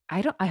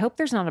 I hope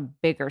there's not a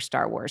bigger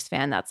Star Wars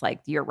fan that's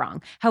like, you're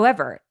wrong.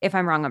 However, if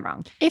I'm wrong, I'm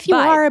wrong. If you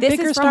But are a this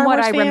bigger is from Star what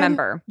Wars I fan,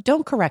 remember.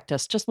 don't correct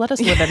us. Just let us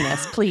live in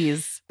this,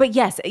 please. But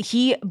yes,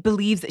 he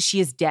believes that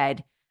she is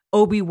dead.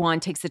 Obi-Wan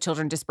takes the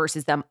children,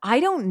 disperses them. I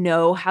don't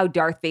know how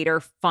Darth Vader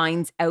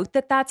finds out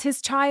that that's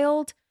his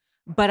child,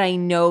 but I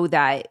know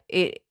that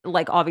it,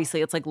 like,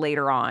 obviously it's like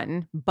later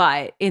on,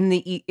 but in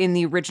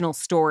the original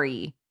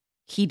story,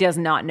 he does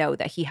not know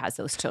that he has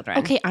those children.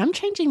 Okay, I'm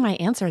changing my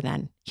answer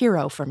then.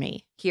 Hero for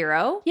me.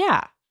 Hero?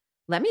 Yeah.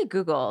 Let me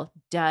Google,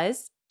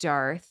 does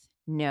Darth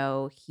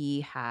know he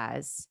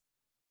has...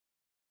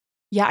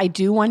 Yeah, I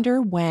do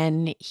wonder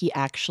when he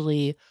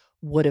actually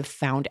would have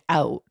found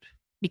out,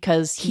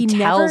 because he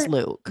tells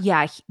Luke.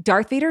 Yeah,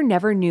 Darth Vader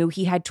never knew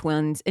he had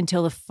twins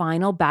until the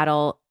final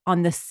battle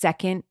on the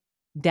second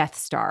Death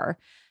Star.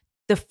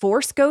 The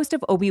Force ghost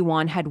of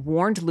Obi-Wan had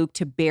warned Luke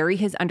to bury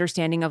his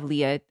understanding of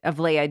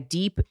Leia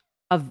deep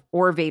of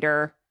or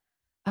Vader.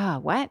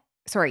 The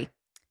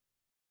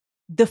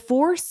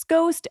Force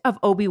ghost of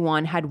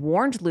Obi-Wan had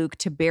warned Luke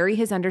to bury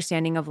his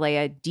understanding of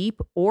Leia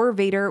deep, or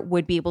Vader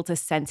would be able to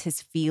sense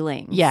his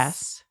feelings.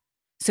 Yes.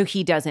 So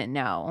he doesn't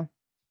know.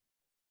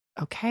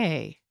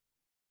 Okay.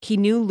 He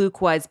knew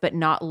Luke was, but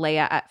not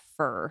Leia at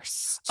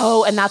first.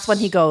 Oh, and that's when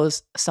he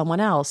goes,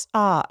 someone else.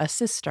 Ah, a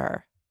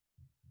sister.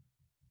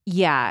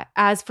 Yeah.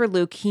 As for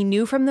Luke, he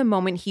knew from the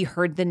moment he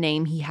heard the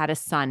name he had a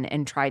son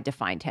and tried to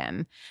find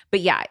him. But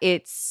yeah,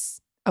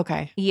 it's...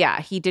 Okay.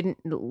 Yeah, he didn't...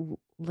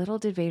 Little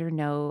did Vader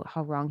know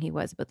how wrong he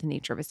was about the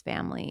nature of his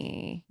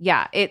family.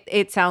 Yeah,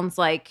 it sounds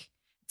like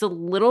it's a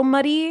little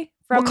muddy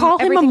from We'll call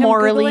him a everything I'm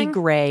morally Googling.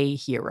 gray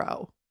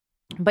hero.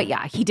 But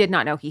yeah, he did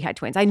not know he had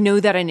twins. I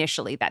know that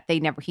initially that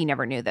he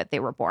never knew that they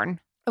were born.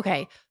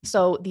 Okay,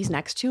 so these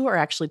next two are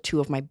actually two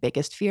of my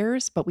biggest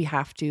fears, but we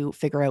have to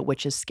figure out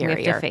which is scarier.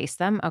 We have to face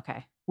them.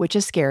 Okay. Which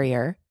is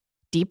scarier,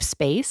 deep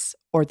space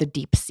or the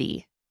deep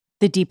sea?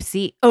 The deep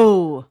sea.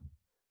 Oh.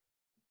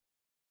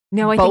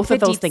 No, I Both think of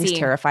the those deep things sea.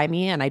 terrify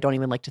me, and I don't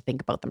even like to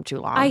think about them too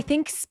long. I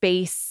think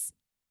space,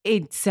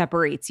 it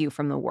separates you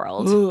from the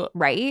world, Ugh.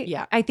 right?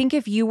 Yeah. I think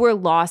if you were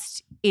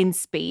lost in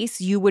space,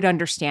 you would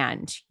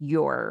understand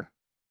your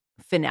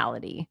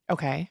finality.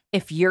 Okay.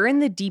 If you're in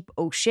the deep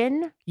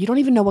ocean, You don't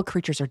even know what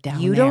creatures are down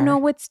there. you don't know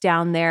what's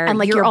down there. And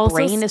like you're your also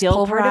brain is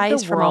still part of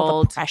pulverized the from all the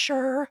world.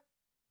 pressure.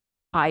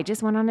 I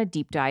just went on a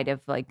deep dive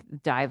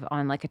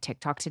on like a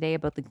TikTok today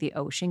about like the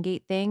Ocean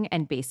Gate thing.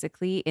 And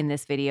basically in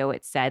this video,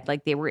 it said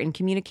like they were in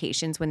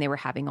communications when they were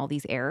having all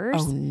these errors.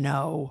 Oh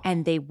no.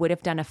 And they would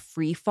have done a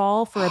free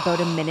fall for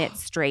about a minute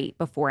straight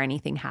before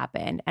anything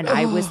happened. And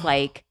I was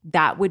like,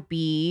 that would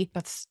be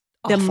That's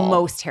the Awful.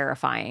 most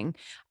terrifying.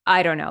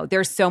 I don't know.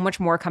 There's so much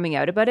more coming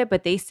out about it,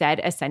 but they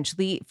said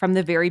essentially from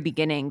the very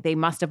beginning, they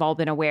must have all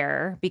been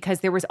aware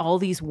because there was all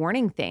these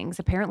warning things.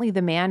 Apparently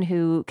the man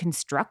who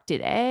constructed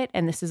it,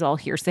 and this is all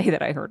hearsay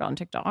that I heard on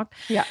TikTok.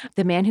 Yeah.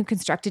 The man who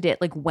constructed it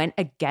like went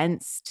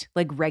against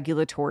like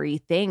regulatory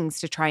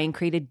things to try and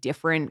create a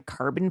different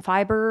carbon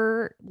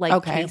fiber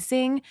like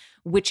casing,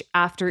 which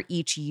after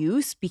each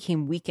use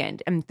became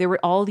weakened. And there were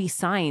all these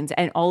signs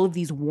and all of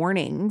these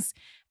warnings.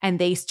 And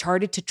they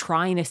started to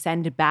try and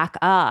ascend back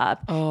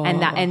up,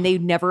 and they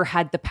never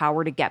had the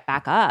power to get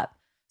back up.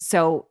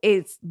 So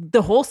it's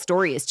the whole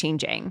story is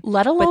changing.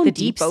 Let alone but the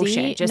deep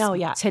ocean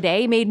sea.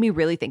 Today made me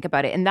really think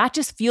about it. And that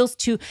just feels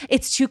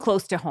it's too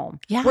close to home.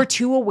 Yeah. We're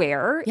too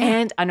aware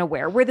and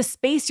unaware. Where the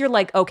space you're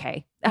like,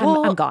 okay,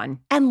 I'm gone.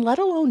 And let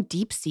alone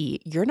deep sea,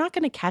 you're not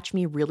going to catch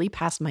me really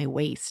past my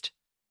waist.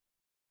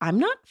 I'm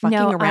not fucking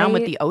around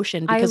with the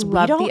ocean because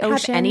we don't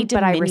have any dominion.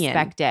 But I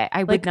respect it.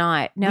 I would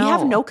not. No. We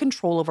have no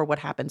control over what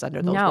happens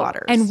under those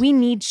waters. And we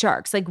need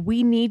sharks. Like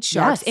we need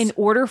sharks. In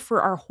order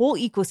for our whole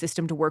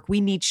ecosystem to work, we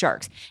need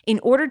sharks.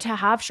 In order to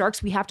have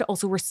sharks, we have to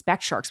also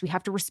respect sharks. We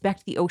have to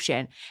respect the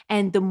ocean.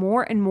 And the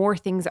more and more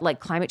things like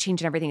climate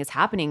change and everything is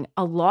happening,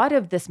 a lot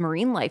of this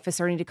marine life is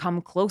starting to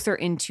come closer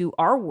into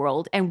our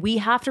world. And we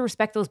have to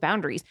respect those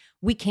boundaries.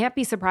 We can't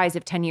be surprised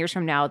if 10 years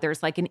from now,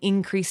 there's like an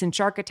increase in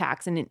shark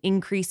attacks and an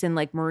increase in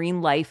like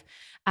marine life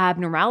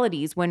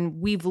abnormalities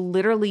when we've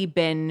literally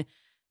been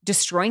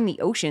destroying the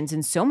oceans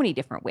in so many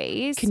different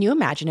ways. Can you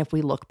imagine if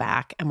we look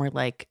back and we're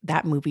like,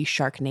 that movie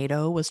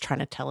Sharknado was trying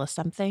to tell us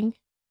something?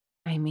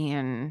 I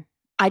mean,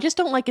 I just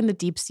don't like in the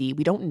deep sea.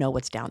 We don't know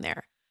what's down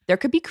there. There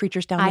could be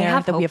creatures down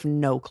there that we have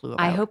no clue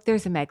about. I hope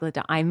there's a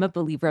megalodon. I'm a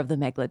believer of the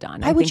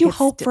megalodon. Why would you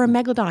hope for a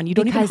megalodon? You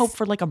don't even hope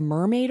for like a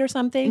mermaid or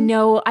something?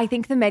 No, I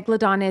think the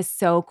megalodon is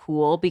so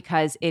cool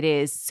because it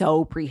is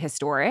so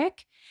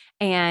prehistoric.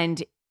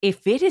 And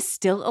if it is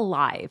still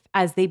alive,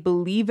 as they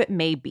believe it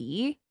may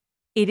be,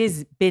 it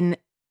has been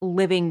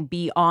living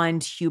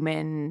beyond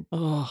human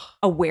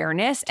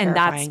awareness, and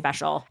that's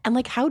special. And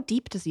like, how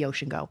deep does the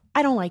ocean go?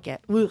 I don't like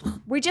it.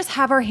 Ugh. We just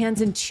have our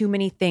hands in too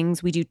many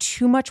things. We do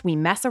too much. We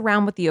mess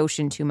around with the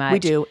ocean too much. We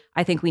do.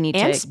 I think we need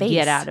to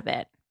get out of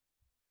it.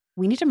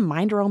 We need to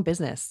mind our own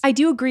business. I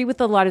do agree with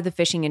a lot of the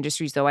fishing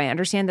industries, though. I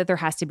understand that there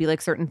has to be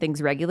like certain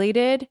things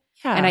regulated.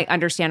 Yeah. And I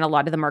understand a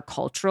lot of them are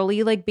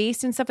culturally like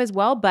based and stuff as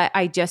well. But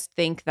I just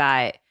think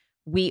that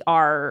we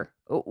are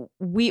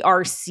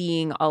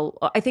seeing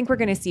I think we're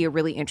going to see a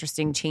really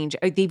interesting change.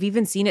 They've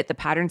even seen it, the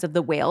patterns of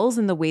the whales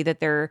and the way that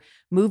they're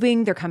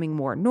moving. They're coming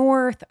more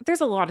north.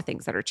 There's a lot of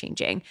things that are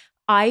changing.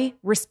 I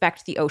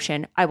respect the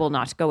ocean. I will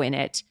not go in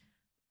it.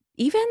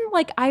 Even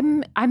like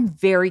I'm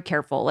very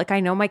careful. Like I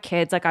know my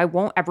kids, like I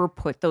won't ever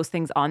put those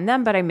things on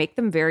them, but I make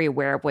them very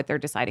aware of what they're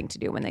deciding to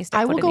do when they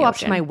step foot in the ocean. I will go up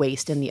to my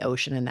waist in the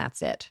ocean and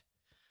that's it.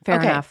 Fair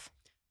enough.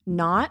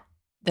 Not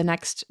the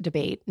next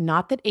debate.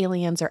 Not that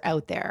aliens are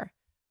out there.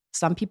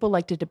 Some people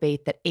like to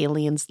debate that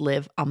aliens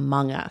live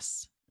among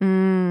us.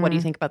 What do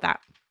you think about that?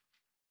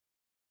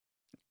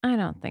 I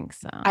don't think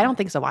so. I don't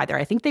think so either.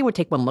 I think they would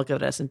take one look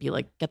at us and be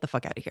like, get the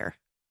fuck out of here.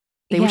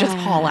 They would just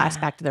haul ass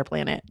back to their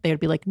planet. They would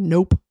be like,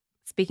 nope.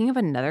 Speaking of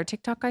another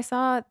TikTok I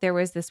saw, there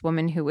was this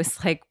woman who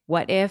was like,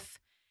 what if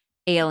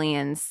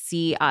aliens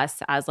see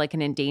us as like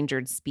an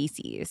endangered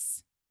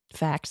species?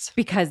 Facts.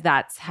 Because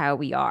that's how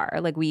we are.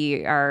 Like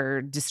we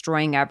are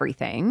destroying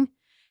everything.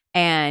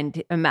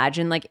 And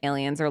imagine like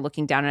aliens are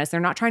looking down at us.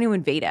 They're not trying to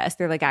invade us.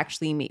 They're like,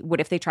 actually,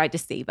 what if they tried to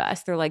save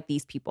us? They're like,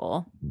 these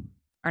people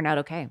are not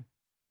okay.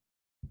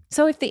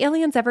 So if the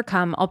aliens ever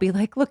come, I'll be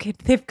like, look,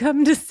 they've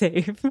come to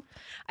save.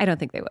 I don't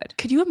think they would.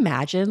 Could you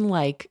imagine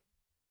like,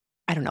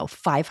 I don't know,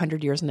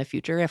 500 years in the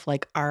future if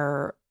like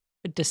our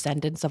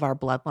descendants of our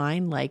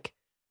bloodline like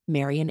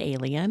marry an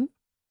alien?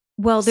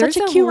 Well, there's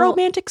such a cute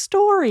romantic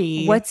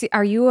story.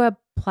 Are you a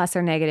plus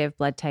or negative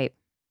blood type?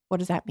 What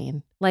does that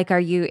mean? Like, are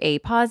you A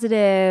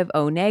positive,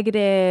 O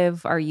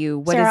negative? Are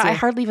you, Sarah, I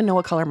hardly even know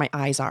what color my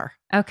eyes are.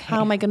 Okay.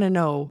 How am I going to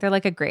know? They're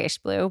like a grayish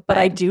blue. But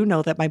I do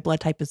know that my blood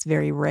type is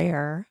very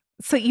rare.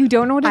 So you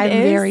don't know what it is?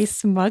 I'm very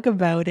smug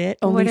about it.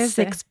 Only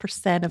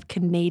 6% of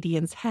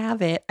Canadians have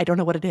it. I don't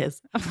know what it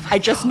is. I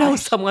just know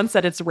someone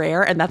said it's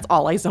rare, and that's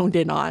all I zoned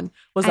in on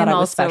was that I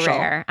was special.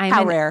 Rare.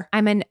 How rare?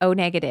 I'm an O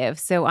negative,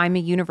 so I'm a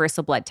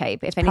universal blood type.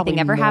 If anything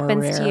ever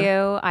happens to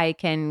you, I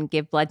can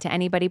give blood to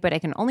anybody, but I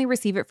can only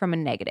receive it from a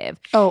negative.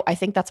 Oh, I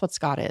think that's what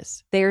Scott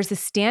is. There's a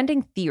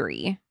standing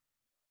theory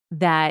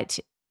that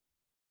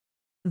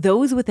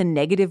those with a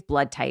negative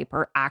blood type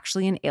are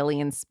actually an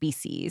alien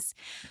species.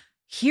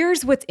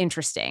 Here's what's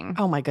interesting.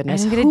 Oh my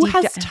goodness. Who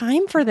has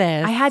time for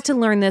this? I had to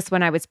learn this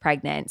when I was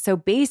pregnant. So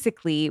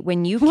basically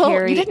when you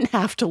carry... you didn't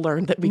have to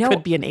learn that we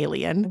could be an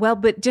alien. Well,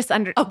 but just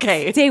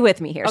Okay. Stay with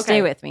me here. Okay.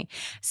 Stay with me.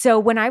 So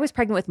when I was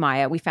pregnant with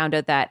Maya, we found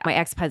out that my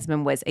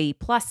ex-husband was a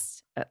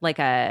plus, like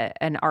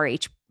an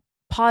RH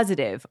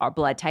positive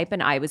blood type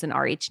and I was an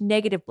Rh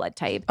negative blood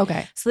type.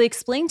 Okay. So they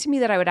explained to me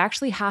that I would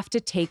actually have to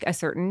take a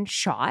certain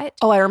shot.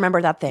 Oh, I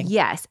remember that thing.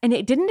 Yes. And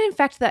it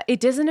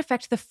doesn't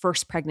affect the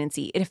first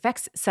pregnancy. It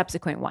affects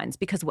subsequent ones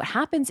because what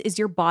happens is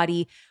your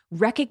body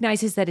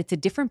recognizes that it's a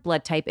different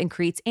blood type and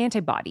creates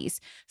antibodies.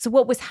 So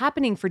what was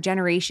happening for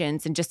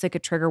generations, and just like a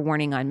trigger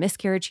warning on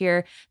miscarriage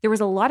here, there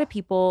was a lot of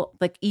people,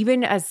 like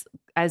even as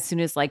soon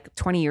as like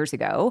 20 years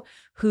ago,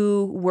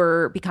 who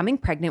were becoming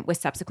pregnant with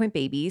subsequent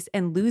babies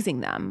and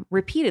losing them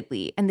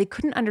repeatedly, and they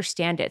couldn't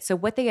understand it. So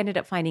what they ended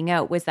up finding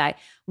out was that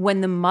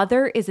when the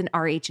mother is an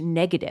Rh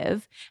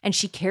negative and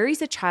she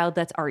carries a child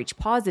that's Rh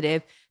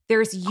positive,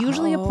 there's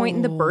usually a point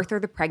in the birth or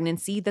the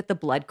pregnancy that the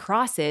blood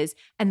crosses,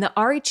 and the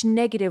Rh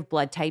negative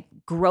blood type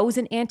grows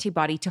an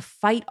antibody to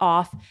fight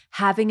off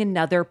having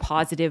another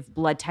positive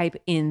blood type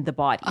in the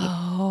body.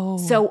 Oh.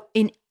 So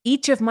in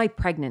each of my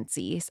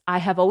pregnancies, I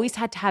have always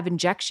had to have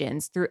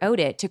injections throughout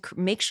it to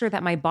make sure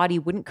that my body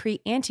wouldn't create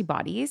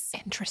antibodies.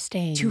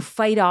 Interesting. To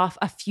fight off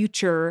a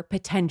future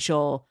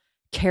potential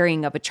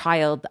carrying of a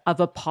child of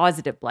a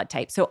positive blood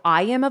type. So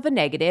I am of a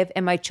negative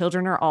and my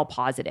children are all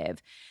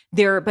positive.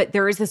 But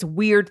there is this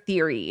weird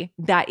theory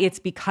that it's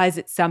because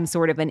it's some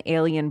sort of an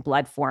alien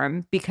blood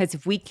form, because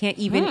if we can't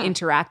even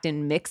interact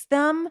and mix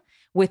them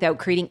without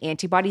creating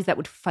antibodies that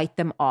would fight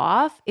them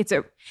off, it's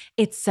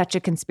such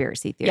a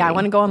conspiracy theory. Yeah, I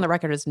want to go on the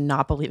record as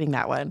not believing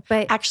that one.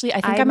 But actually,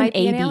 I think I'm an might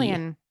be AB.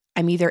 alien.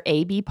 I'm either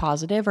AB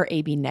positive or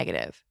AB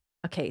negative.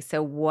 Okay,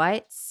 so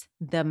what's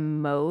the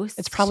most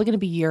It's probably going to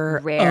be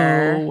your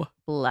rare O.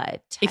 blood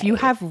type? If you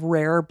have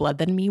rarer blood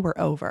than me, we're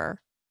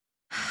over.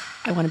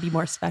 I want to be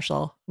more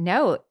special.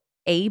 No,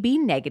 AB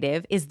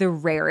negative is the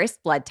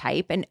rarest blood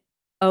type and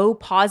O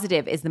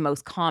positive is the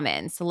most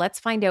common. So let's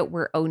find out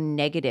where O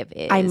negative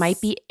is. I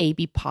might be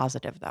AB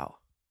positive though.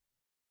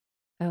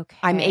 Okay.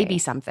 I'm AB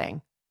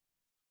something.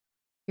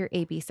 You're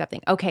AB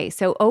something. Okay,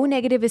 so O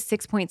negative is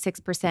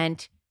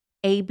 6.6%.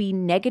 AB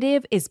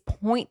negative is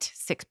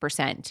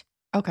 0.6%.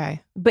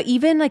 Okay. But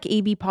even like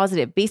AB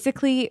positive,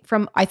 basically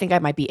I think I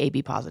might be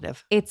AB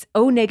positive. it's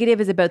O negative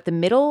is about the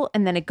middle,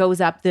 and then it goes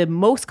up. The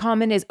most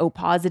common is O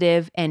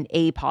positive and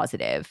A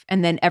positive.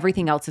 And then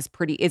everything else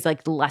is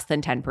like less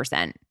than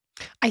 10%.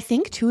 I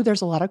think too,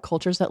 there's a lot of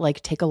cultures that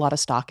like take a lot of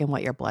stock in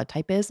what your blood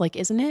type is. Like,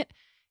 isn't it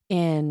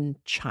in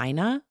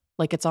China?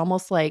 Like, it's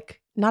almost like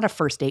not a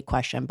first date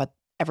question, but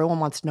everyone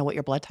wants to know what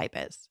your blood type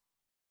is.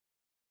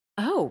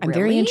 Oh, I'm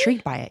very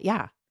intrigued by it.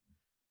 Yeah.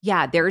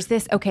 Yeah, there's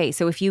this. Okay,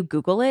 so if you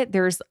Google it,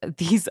 there's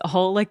these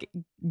whole like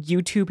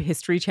YouTube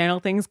history channel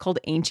things called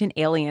Ancient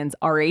Aliens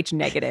Rh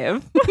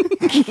negative.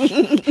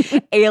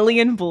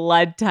 Alien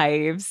blood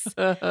types.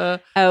 Oh,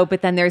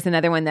 but then there's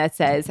another one that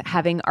says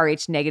having Rh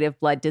negative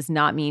blood does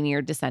not mean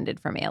you're descended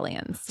from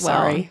aliens.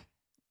 Sorry.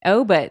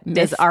 Oh, but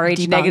does Myth Rh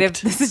debunked. negative,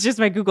 this is just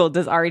my Google,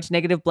 does Rh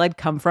negative blood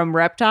come from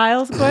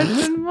reptiles?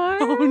 Question mark.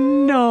 Oh,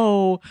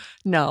 no.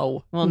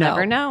 No. We'll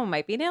never know.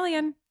 Might be an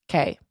alien.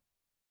 Okay.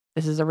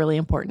 This is a really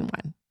important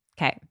one.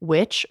 Okay.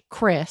 Which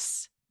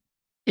Chris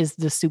is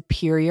the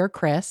superior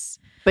Chris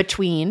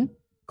between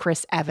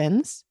Chris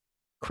Evans,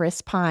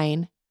 Chris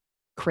Pine,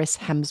 Chris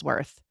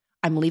Hemsworth?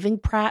 I'm leaving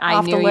Pratt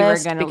off the list I knew you were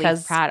going to because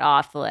leave Pratt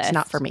off the list. it's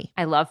not for me.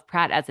 I love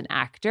Pratt as an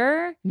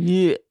actor.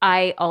 Yeah.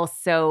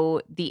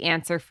 The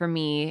answer for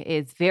me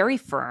is very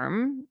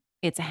firm.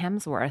 It's a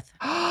Hemsworth.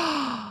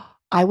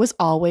 I was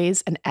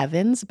always an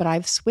Evans, but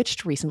I've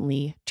switched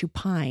recently to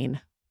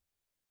Pine.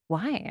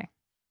 Why?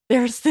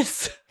 There's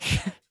this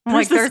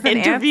There's an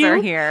interview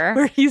answer here.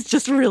 where he's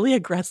just really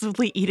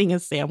aggressively eating a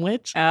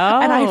sandwich. Oh.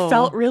 And I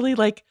felt really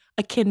like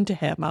akin to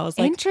him. I was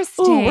like,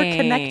 interesting. "Ooh, we're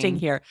connecting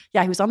here."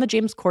 Yeah, he was on the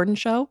James Corden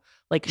show,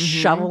 like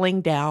Mhm.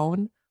 shoveling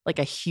down like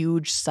a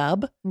huge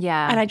sub.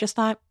 Yeah. And I just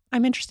thought,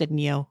 I'm interested in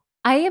you.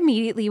 I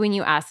immediately, when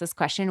you asked this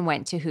question,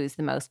 went to who's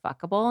the most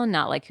fuckable,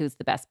 not like who's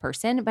the best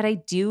person. But I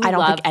don't I don't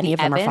love think any the of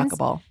them Evans. are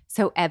fuckable.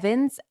 So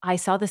Evans, I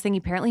saw this thing.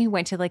 Apparently he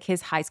went to like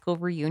his high school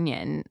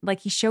reunion.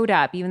 Like he showed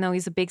up, even though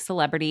he's a big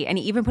celebrity. And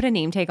he even put a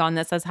name tag on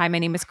that says, "Hi, my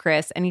name is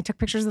Chris." And he took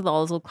pictures with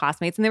all his old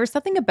classmates. And there was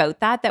something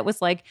about that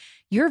was like,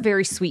 you're a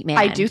very sweet man.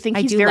 I do think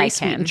he's very like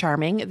sweet him. and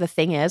charming. The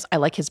thing is, I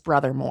like his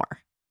brother more.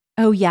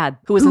 Oh yeah.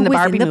 Who was in the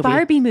Barbie movie.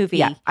 Barbie movie.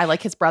 Yeah, I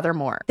like his brother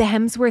more. The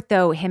Hemsworth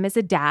though, him as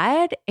a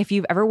dad, if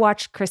you've ever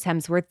watched Chris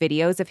Hemsworth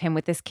videos of him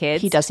with his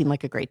kids. He does seem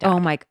like a great dad. Oh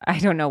my, I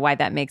don't know why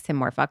that makes him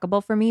more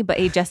fuckable for me, but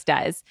he just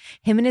does.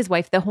 Him and his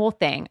wife, the whole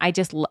thing. I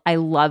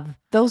love.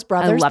 Those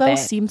brothers, love though, it.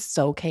 seem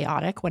so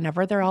chaotic.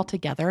 Whenever they're all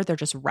together, they're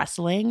just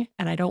wrestling,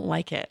 and I don't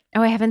like it.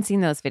 Oh, I haven't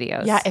seen those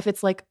videos. Yeah, if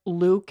it's like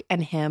Luke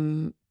and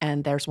him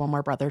and there's one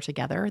more brother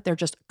together, they're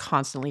just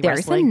constantly There's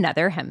wrestling.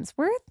 another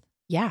Hemsworth?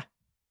 Yeah.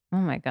 Oh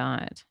my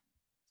God.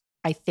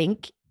 I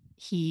think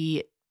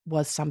he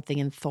was something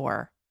in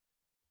Thor.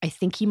 I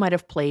think he might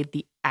have played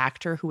the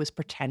actor who was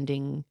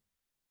pretending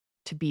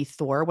to be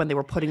Thor when they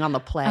were putting on the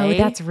play. Oh,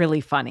 that's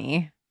really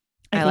funny.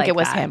 I think like it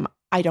was that. him.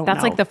 I don't know.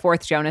 That's like the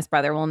fourth Jonas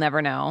brother. We'll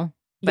never know,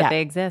 but Yeah.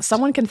 they exist.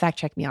 Someone can fact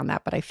check me on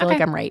that, but I feel Okay.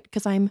 like I'm right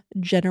because I'm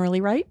generally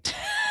right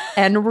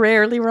and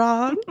rarely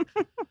wrong.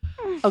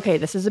 Okay,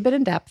 this is a bit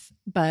in depth,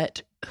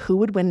 but who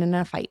would win in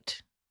a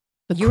fight?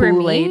 The You or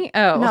Kool-Aid. me?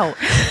 Oh. No.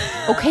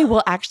 Okay,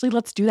 well, actually,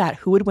 let's do that.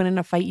 Who would win in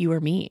a fight, you or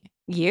me?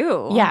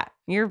 You. Yeah.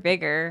 You're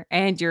bigger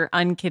and you're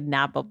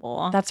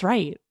unkidnappable. That's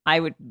right. I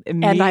would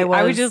I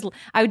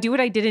would do what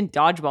I did in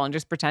dodgeball and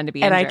just pretend to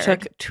be And injured. I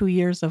took 2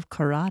 years of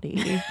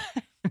karate.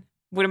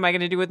 What am I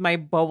going to do with my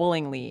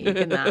bowling league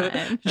in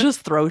that?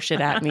 Just throw shit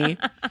at me.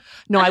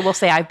 No, I will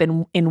say I've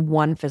been in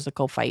one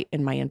physical fight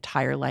in my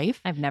entire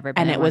life. I've never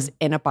been And in it was one.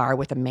 in a bar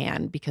with a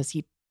man because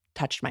he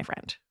touched my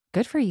friend.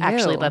 Good for you.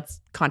 Actually, let's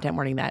content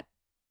warning that.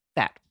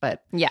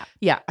 But Yeah.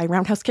 yeah, I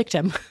roundhouse kicked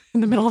him in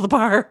the middle of the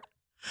bar.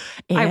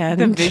 And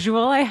the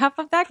visual I have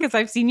of that, because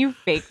I've seen you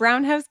fake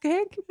roundhouse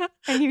kick.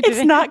 And you did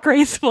it's not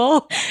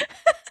graceful,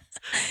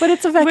 but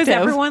it's effective. Was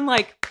everyone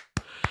like...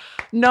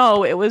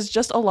 No, it was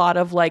just a lot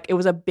of like, it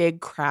was a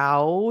big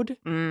crowd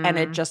and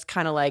it just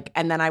kind of like,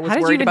 and then I was How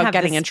did you worried even about have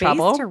getting the in space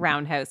trouble. to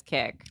roundhouse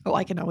kick? Oh,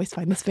 I can always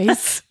find the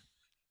space.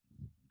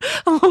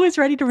 I'm always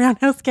ready to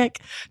roundhouse kick.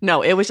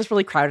 No, it was just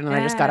really crowded and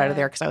I just got out of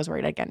there because I was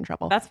worried I'd get in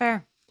trouble. That's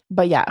fair.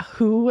 But yeah,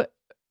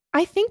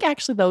 I think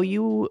actually though,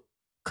 you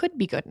could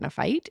be good in a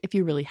fight if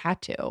you really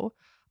had to.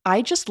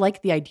 I just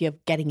like the idea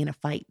of getting in a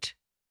fight.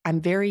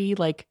 I'm very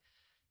like,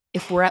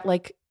 if we're at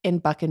like in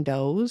Buck and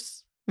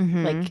Doe's,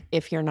 like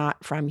if you're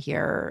not from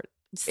here,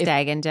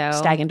 Stag and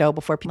Doe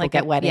before people Like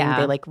get wedding, yeah.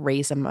 they like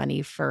raise some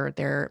money for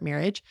their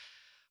marriage.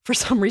 For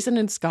some reason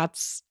in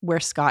where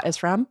Scott is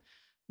from,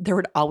 there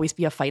would always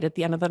be a fight at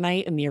the end of the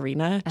night in the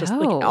arena. Just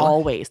like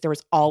always. There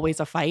was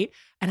always a fight.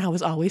 And I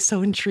was always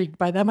so intrigued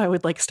by them. I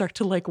would like start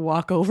to like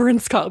walk over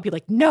and Scott would be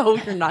like, no,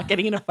 you're not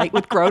getting in a fight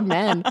with grown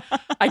men.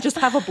 I just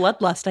have a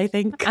bloodlust, I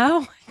think. Oh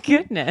my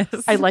goodness.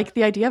 I like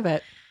the idea of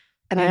it.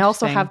 And I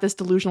also have this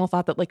delusional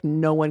thought that like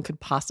no one could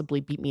possibly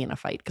beat me in a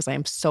fight because I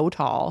am so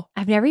tall.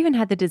 I've never even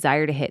had the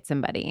desire to hit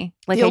somebody.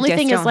 Like the only I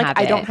just thing is like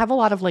I don't it. have a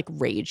lot of like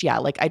rage. Yeah,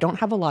 like I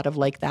don't have a lot of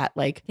like that.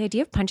 Like The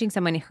idea of punching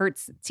someone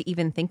hurts to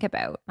even think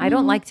about. I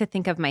don't like to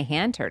think of my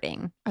hand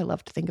hurting. I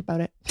love to think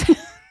about it.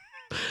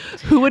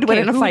 Who would win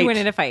in a Who fight? would win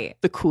in a fight?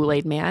 The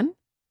Kool-Aid Man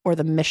or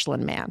the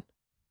Michelin Man?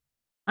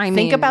 I mean,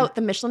 Think about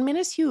the Michelin Man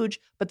is huge,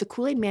 but the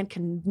Kool-Aid Man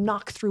can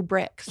knock through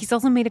bricks. he's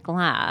also made of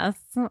glass.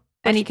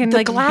 And he can the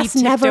like glass be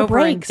tipped never over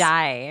and breaks.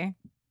 die.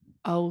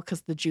 Oh,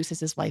 because the juice is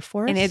his life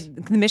force. And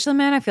the Michelin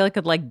Man, I feel like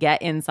could like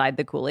get inside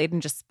the Kool-Aid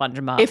and just sponge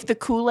him up. If the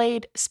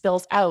Kool-Aid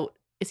spills out,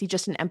 is he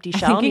just an empty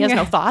shell and he has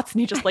no thoughts and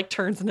he just like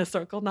turns in a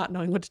circle, not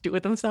knowing what to do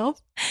with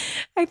himself?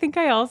 I think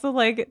I also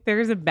like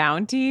there's a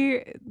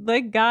bounty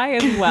like guy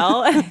as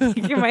well. I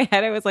think in my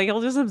head I was like,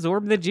 he'll just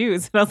absorb the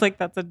juice. And I was like,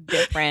 that's a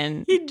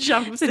different He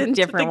jumps it's a into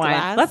different the one.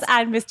 glass. Let's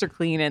add Mr.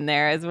 Clean in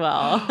there as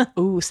well.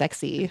 Ooh,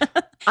 sexy.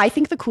 I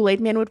think the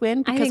Kool-Aid Man would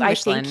win because I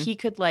think Michelin. he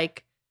could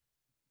like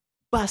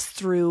bust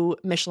through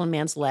Michelin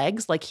Man's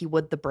legs like he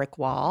would the brick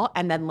wall.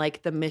 And then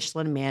like the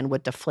Michelin Man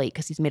would deflate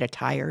because he's made of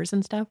tires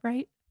and stuff,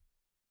 right?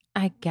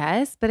 I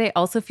guess, but I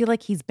also feel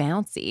like he's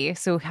bouncy.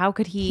 So how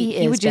could he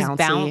He would is just bouncy.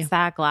 bounce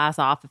that glass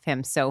off of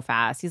him so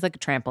fast. He's like a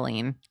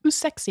trampoline. Who's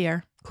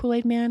sexier,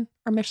 Kool-Aid Man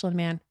or Michelin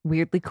Man?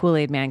 Weirdly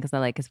Kool-Aid Man because I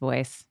like his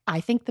voice. I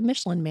think the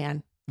Michelin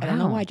Man. I don't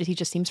know Wow. why. He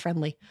just seems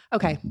friendly.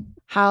 Okay.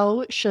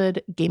 How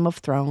should Game of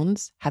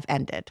Thrones have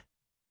ended?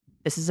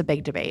 This is a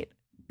big debate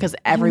because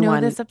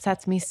everyone. this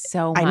upsets me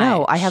so much. I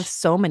know. I have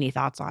so many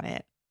thoughts on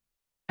it.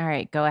 All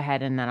right, go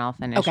ahead and then I'll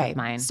finish Okay. with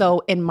mine.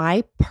 So in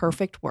my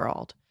perfect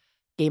world,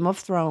 Game of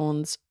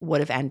Thrones would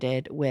have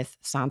ended with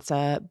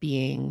Sansa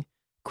being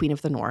Queen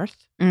of the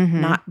North, Mhm.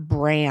 not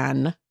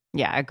Bran.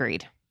 Yeah,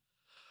 agreed.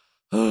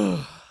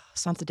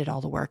 Sansa did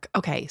all the work.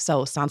 Okay,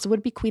 so Sansa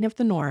would be Queen of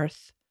the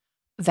North.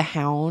 The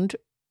Hound,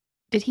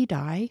 did he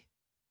die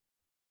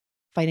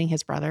fighting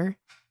his brother?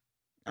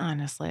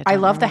 Honestly, I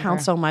love the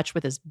Hound so much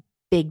with his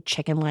big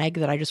chicken leg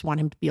that I just want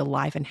him to be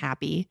alive and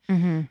happy.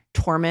 Mm-hmm.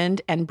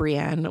 Tormund and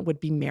Brienne would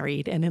be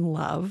married and in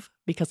love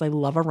because I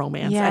love a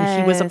romance.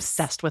 And he was Yes.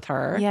 obsessed with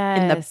her in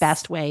the Yes.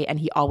 best way. And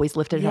he always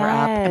lifted her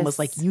up and was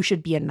like, Yes. you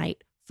should be a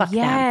knight. Fuck them.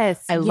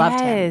 Yes, I loved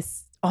him.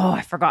 yes. Oh,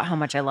 I forgot how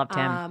much I loved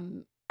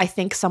him. I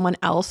think someone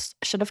else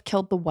should have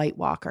killed the White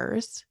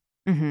Walkers.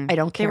 Mhm. I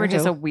don't care They were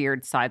just who. a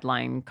weird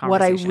sideline conversation.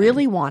 What I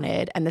really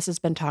wanted, and this has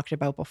been talked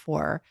about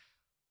before,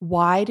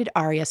 why did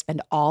Arya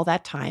spend all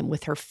that time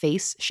with her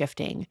face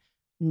shifting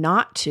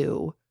not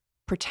to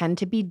pretend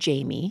to be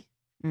Jaime,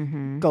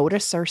 Mhm. go to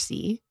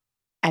Cersei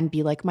and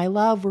be like, my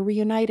love, we're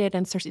reunited.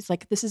 And Cersei's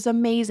like, this is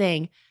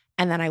amazing.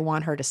 And then I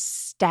want her to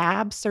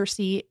stab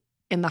Cersei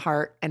in the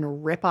heart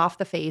and rip off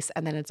the face.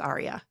 And then it's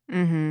Arya.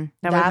 Mhm.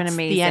 That would have been That's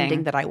amazing. the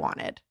ending that I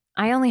wanted.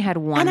 I only had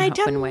one And I hope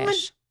and didn't wish.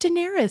 want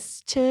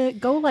Daenerys to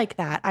go like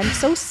that. I'm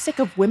so sick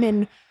of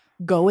women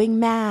going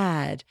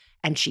mad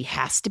and she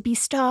has to be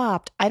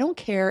stopped. I don't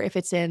care if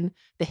it's in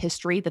the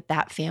history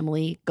that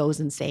family goes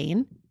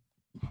insane.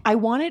 I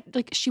wanted,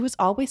 like, she was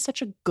always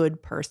such a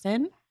good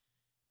person.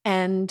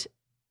 And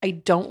I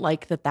don't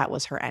like that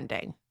was her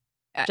ending.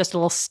 Just a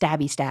little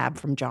stabby stab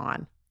from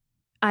Jon.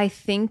 I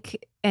think,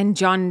 and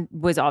John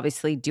was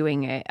obviously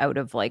doing it out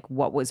of like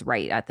what was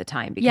right at the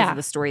time because Yeah. of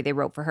the story they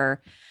wrote for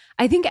her.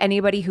 I think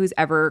anybody who's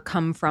ever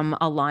come from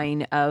a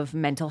line of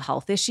mental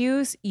health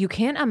issues, you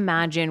can't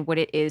imagine what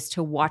it is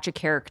to watch a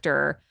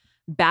character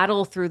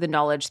battle through the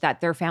knowledge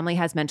that their family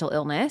has mental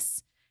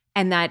illness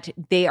and that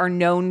they are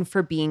known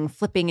for being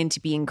flipping into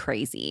being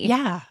crazy.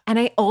 Yeah. And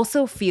I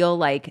also feel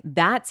like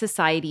that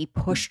society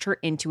pushed her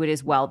into it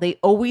as well. They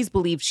always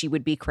believed she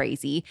would be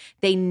crazy.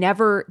 The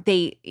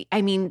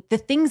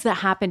things that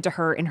happened to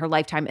her in her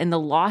lifetime and the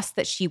loss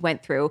that she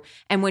went through.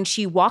 And when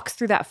she walks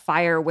through that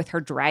fire with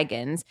her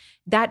dragons,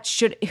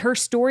 her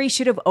story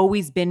should have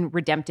always been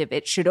redemptive.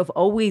 It should have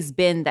always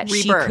been that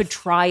she could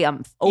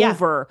triumph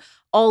over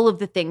all of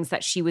the things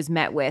that she was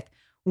met with.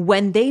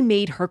 When they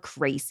made her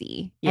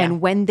crazy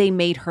and when they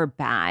made her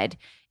bad,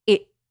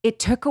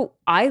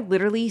 I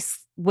literally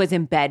was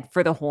in bed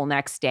for the whole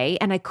next day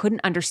and I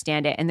couldn't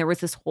understand it. And there was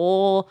this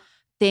whole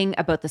thing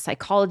about the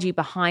psychology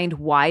behind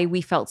why we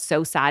felt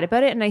so sad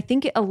about it. And I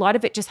think a lot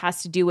of it just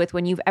has to do with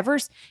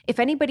if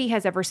anybody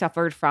has ever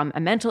suffered from a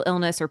mental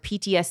illness or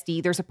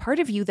PTSD, there's a part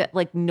of you that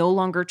like no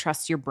longer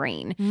trusts your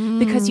brain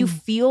because you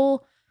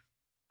feel,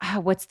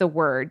 what's the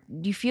word?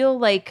 You feel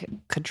like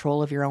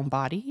control of your own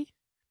body.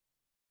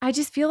 I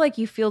just feel like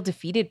you feel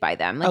defeated by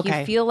them. Like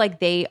you feel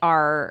like they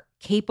are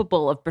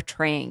capable of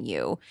betraying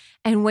you.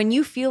 And when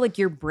you feel like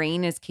your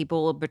brain is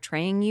capable of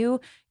betraying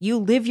you, you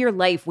live your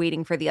life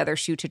waiting for the other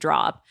shoe to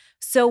drop.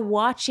 So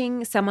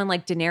watching someone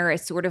like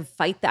Daenerys sort of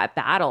fight that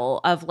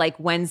battle of like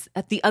when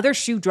the other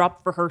shoe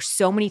dropped for her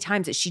so many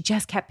times that she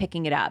just kept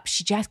picking it up.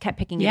 She just kept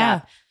picking it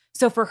up.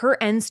 So for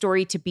her end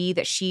story to be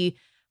that she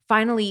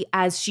finally,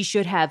 as she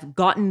should have,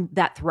 gotten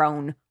that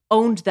throne,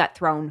 owned that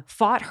throne,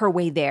 fought her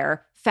way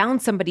there,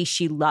 found somebody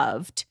she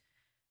loved,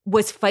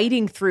 was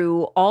fighting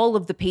through all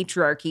of the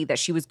patriarchy that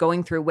she was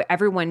going through, where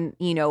everyone,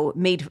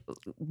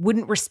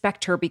 wouldn't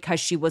respect her because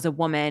she was a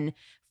woman,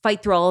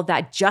 fight through all of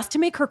that just to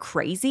make her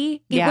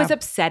crazy. It was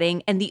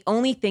upsetting. And the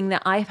only thing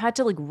that I've had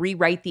to like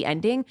rewrite the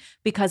ending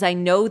because I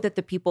know that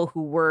the people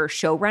who were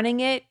show running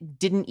it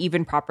didn't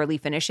even properly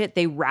finish it.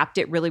 They wrapped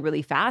it really,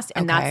 really fast.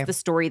 And that's the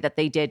story that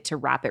they did to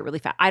wrap it really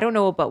fast. I don't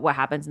know about what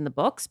happens in the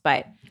books,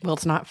 but. Well,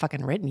 it's not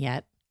fucking written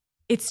yet.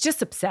 It's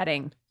just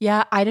upsetting.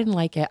 Yeah, I didn't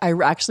like it. I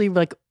actually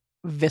like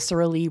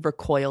viscerally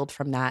recoiled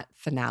from that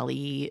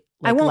finale.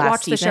 I won't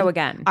watch season. The show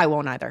again. I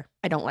won't either.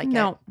 I don't like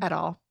it at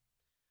all.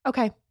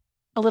 Okay.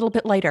 A little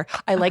bit lighter.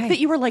 I like that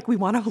you were like, we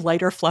want a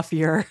lighter,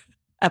 fluffier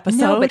episode.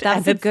 No, but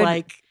that's a good.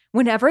 Like,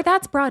 whenever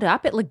that's brought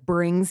up, it like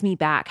brings me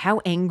back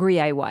how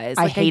angry I was.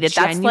 I hate it.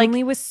 That's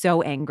genuinely was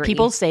so angry.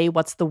 People say,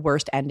 what's the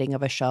worst ending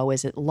of a show?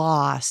 Is it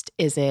Lost?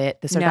 Is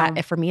it this or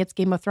that? For me, it's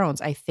Game of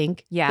Thrones. I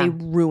think they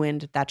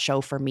ruined that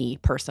show for me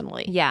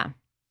personally. Yeah,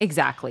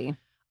 exactly.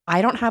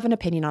 I don't have an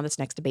opinion on this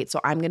next debate, so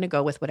I'm going to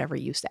go with whatever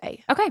you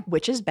say. Okay.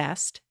 Which is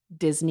best,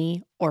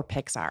 Disney or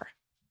Pixar?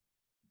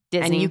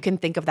 Disney. And you can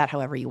think of that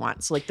however you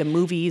want. So like the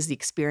movies, the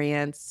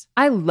experience.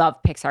 I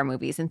love Pixar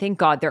movies and thank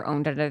God they're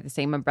owned under the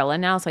same umbrella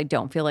now, so I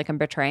don't feel like I'm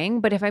betraying.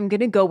 But if I'm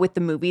going to go with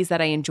the movies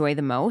that I enjoy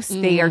the most,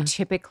 they are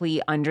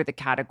typically under the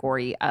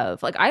category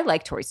of like, I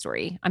like Toy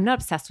Story. I'm not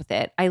obsessed with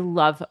it. I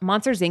love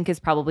Monsters, Inc. is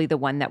probably the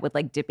one that would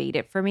like debate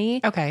it for me.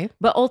 Okay.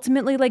 But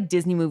ultimately like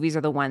Disney movies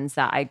are the ones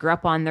that I grew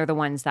up on. They're the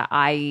ones that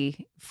I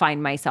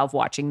find myself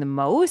watching the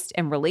most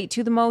and relate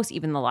to the most,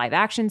 even the live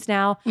actions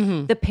now.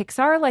 The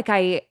Pixar, like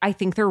I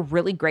think they're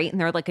really great and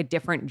they're like a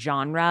different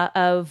genre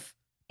of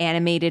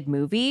animated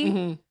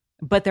movie,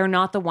 but they're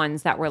not the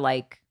ones that were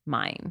like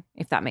mine,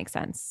 if that makes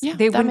sense. Yeah,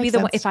 they wouldn't be the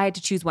sense. one. If I had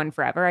to choose one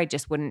forever, I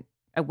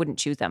wouldn't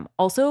choose them.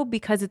 Also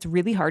because it's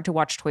really hard to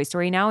watch Toy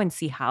Story now and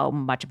see how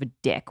much of a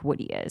dick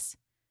Woody is.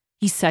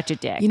 He's such a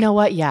dick. You know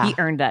what? Yeah. He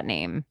earned that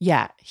name.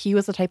 Yeah. He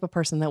was the type of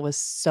person that was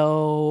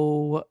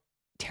so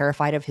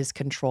terrified of his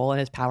control and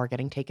his power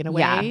getting taken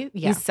away.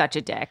 Yeah. He's such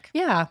a dick.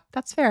 Yeah,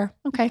 that's fair.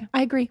 Okay,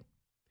 I agree.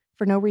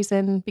 For no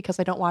reason, because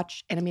I don't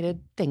watch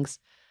animated things.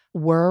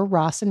 Were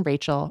Ross and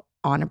Rachel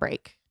on a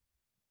break?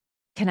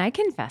 Can I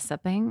confess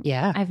something?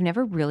 Yeah. I've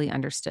never really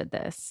understood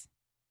this.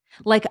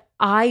 Like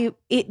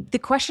the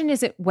question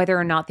isn't whether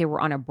or not they were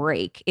on a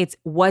break. It's,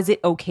 was it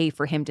okay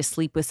for him to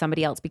sleep with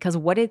somebody else? Because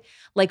were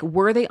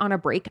they on a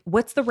break?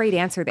 What's the right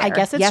answer there? I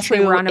guess it's yes, true.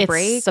 They were on a it's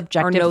break.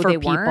 subjective or no, for they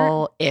people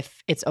weren't.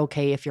 if it's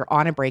okay if you're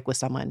on a break with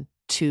someone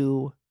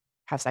to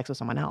have sex with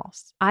someone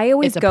else. I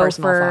always It's a go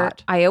personal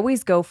thought. I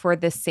always go for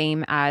the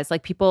same as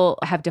like people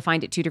have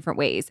defined it two different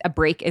ways. A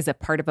break is a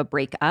part of a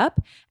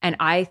breakup. And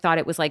I thought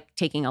it was like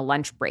taking a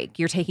lunch break.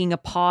 You're taking a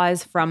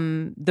pause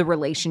from the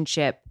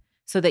relationship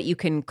so that you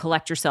can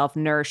collect yourself,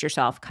 nourish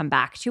yourself, come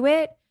back to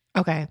it.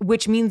 Okay.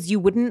 Which means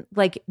you wouldn't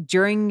like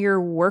during your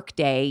work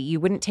day, you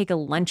wouldn't take a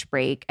lunch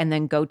break and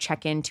then go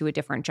check into a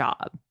different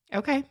job.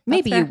 Okay.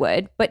 Maybe you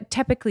would, but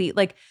typically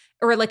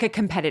or like a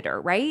competitor,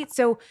 right?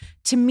 So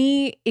to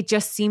me, it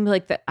just seemed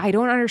like that. I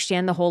don't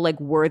understand the whole like,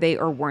 were they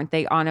or weren't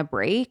they on a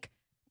break?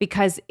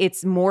 Because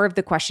it's more of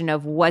the question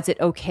of, was it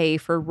okay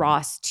for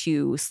Ross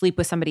to sleep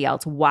with somebody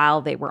else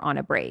while they were on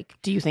a break?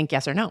 Do you think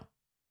yes or no?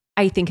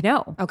 I think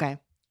no. Okay.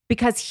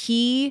 Because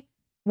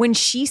when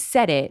she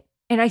said it,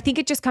 and I think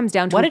it just comes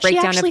down to What a did she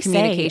breakdown actually of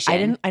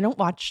communication. say? I don't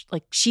watch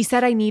like. She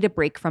said, I need a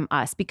break from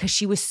us because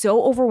she was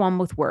so overwhelmed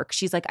with work.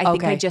 She's like, I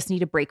think I Okay. just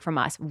need a break from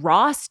us.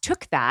 Ross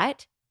took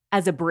that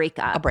as a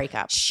breakup. A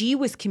breakup. She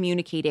was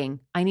communicating,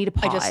 I need a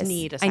pause. I just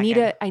need a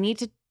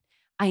second.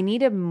 I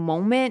need a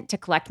moment to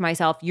collect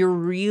myself.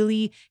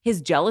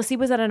 His jealousy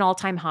was at an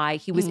all-time high.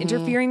 He was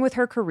interfering with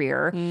her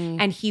career.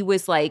 And he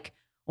was like,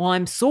 well,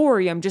 I'm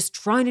sorry. I'm just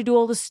trying to do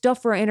all this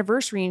stuff for our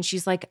anniversary. And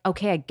she's like,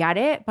 okay, I get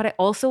it. But I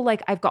also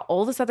like, I've got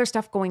all this other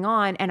stuff going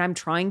on and I'm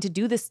trying to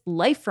do this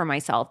life for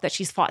myself that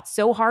she's fought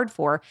so hard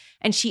for.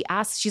 And she's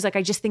like,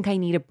 I just think I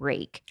need a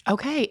break.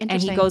 Okay,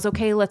 interesting. And he goes,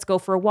 okay, let's go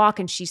for a walk.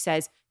 And she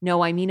says,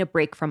 no, I mean a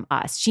break from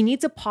us. She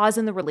needs a pause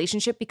in the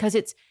relationship because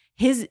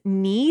his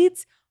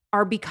needs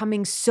are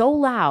becoming so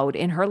loud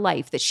in her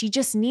life that she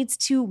just needs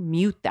to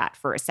mute that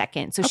for a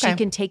second so she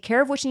can take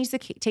care of what she needs to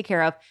take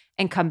care of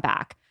and come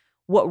back.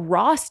 What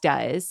Ross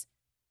does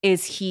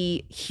is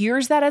he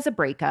hears that as a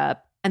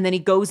breakup and then he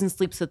goes and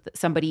sleeps with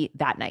somebody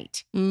that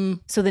night.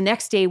 So the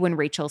next day when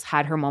Rachel's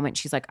had her moment,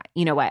 she's like,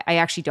 you know what? I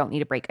actually don't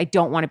need a break. I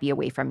don't want to be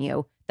away from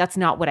you. That's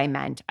not what I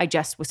meant. I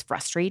just was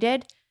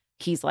frustrated.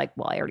 He's like,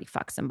 well, I already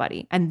fucked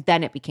somebody. And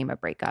then it became a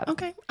breakup.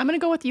 Okay, I'm going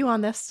to go with you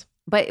on this.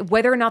 But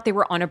whether or not they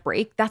were on a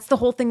break, that's the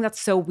whole thing that's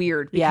so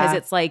weird because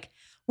it's like,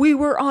 we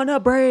were on a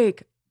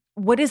break.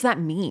 What does that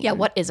mean? Yeah,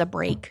 what is a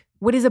break?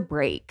 What is a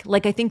break?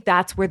 Like, I think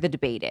that's where the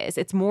debate is.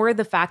 It's more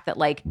the fact that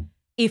like,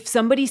 if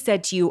somebody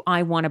said to you,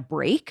 I want a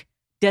break,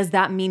 does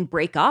that mean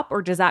break up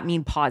or does that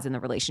mean pause in the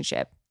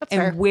relationship? That's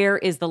and fair. Where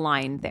is the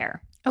line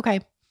there? Okay.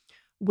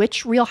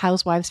 Which Real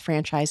Housewives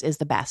franchise is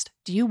the best?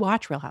 Do you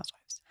watch Real Housewives?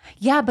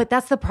 Yeah, but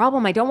that's the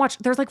problem. I don't watch.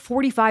 There's like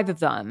 45 of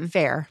them.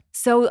 Fair.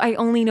 So I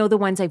only know the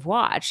ones I've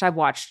watched. I've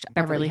watched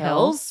Beverly Beverly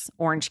Hills,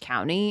 Orange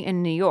County,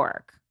 and New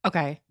York.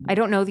 Okay. I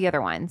don't know the other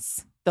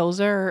ones.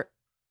 Those are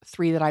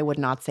 3 that I would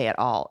not say at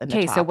all in the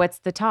top. Okay, so what's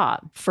the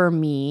top? For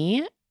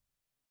me,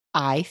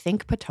 I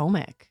think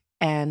Potomac.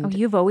 And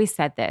you've always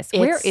said this.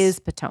 Where is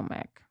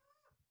Potomac?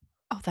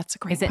 Oh, that's a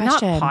great question. Is it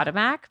question. not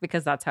Potomac?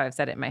 Because that's how I've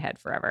said it in my head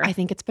forever. I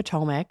think it's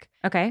Potomac.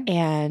 Okay.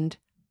 And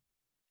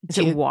is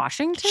it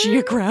Washington?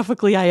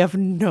 Geographically, I have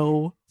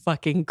no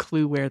fucking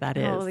clue where that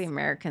is. Oh, the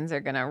Americans are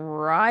going to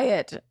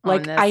riot.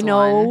 Like, on this I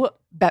know one.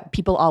 that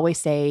people always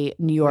say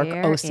New York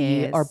Where OC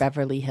is- or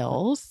Beverly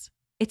Hills.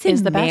 It's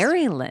in the best.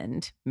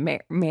 Maryland.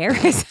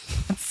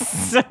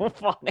 So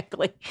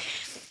phonically.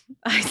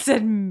 I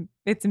said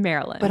it's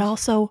Maryland. But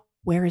also,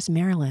 where is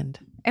Maryland?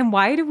 And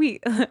why do we,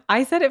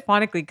 I said it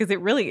phonically because it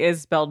really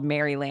is spelled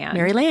Maryland.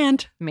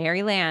 Maryland.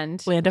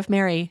 Maryland. Land of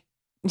Mary.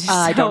 So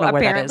I don't know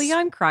where that apparently is.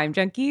 on Crime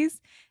Junkies,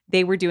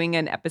 they were doing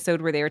an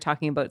episode where they were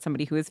talking about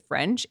somebody who is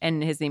French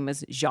and his name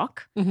was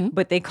Jacques,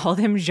 but they called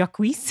him Jacques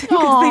because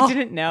they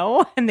didn't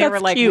know. And they were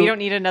like, cute. we don't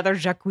need another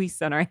Jacques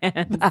on our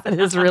hands. That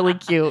is really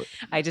cute.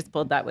 I just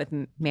pulled that with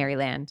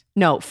Maryland.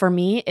 No, for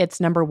me, it's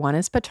number 1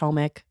 is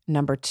Potomac.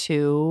 Number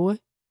 2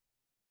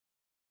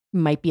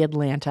 might be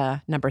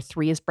Atlanta. Number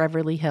 3 is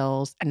Beverly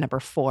Hills. And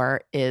number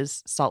 4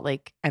 is Salt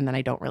Lake. And then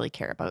I don't really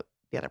care about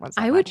the other ones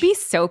that I would much. be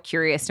so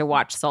curious to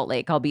watch Salt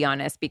Lake, I'll be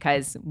honest,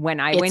 because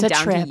when I went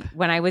down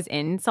when I was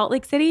in Salt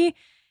Lake City,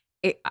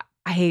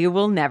 I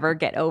will never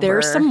get over.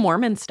 There's some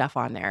Mormon stuff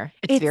on there.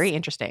 It's very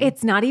interesting.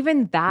 It's not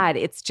even that.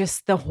 It's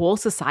just the whole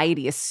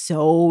society is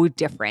so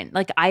different.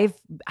 Like I've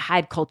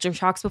had culture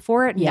shocks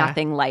before. Yeah.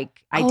 Nothing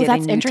like I Oh, did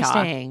that's in Utah.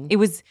 interesting. It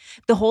was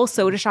the whole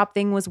soda shop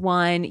thing was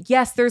one.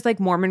 Yes, there's like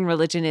Mormon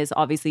religion is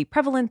obviously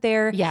prevalent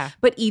there. Yeah.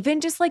 But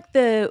even just like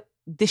the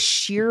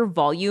sheer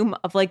volume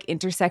of like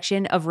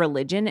intersection of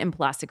religion and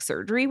plastic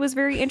surgery was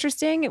very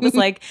interesting. It was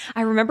like,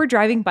 I remember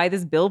driving by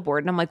this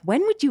billboard and I'm like, where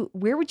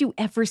would you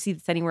ever see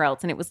this anywhere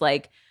else? And it was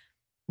like,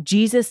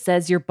 Jesus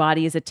says your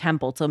body is a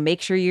temple, so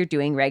make sure you're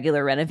doing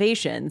regular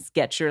renovations,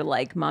 get your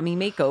like mommy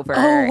makeover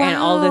and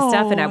all this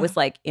stuff. And I was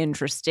like,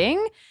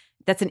 interesting.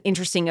 That's an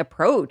interesting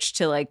approach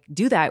to like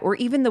do that. Or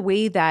even the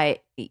way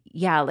that,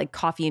 like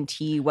coffee and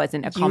tea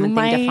wasn't a common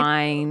thing to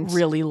find.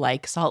 Really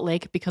like Salt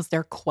Lake because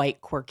they're quite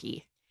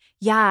quirky.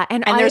 Yeah.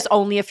 And there's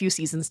only a few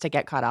seasons to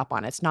get caught up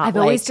on. It's not I've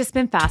like always just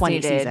been 20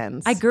 fascinated.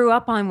 seasons. I grew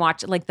up on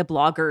like the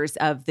bloggers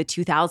of the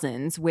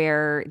 2000s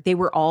where they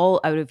were all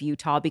out of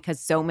Utah because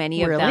so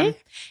many of them.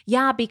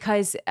 Yeah,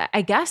 because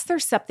I guess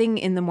there's something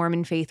in the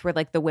Mormon faith where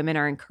like the women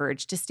are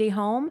encouraged to stay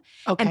home.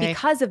 Okay. And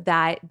because of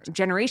that,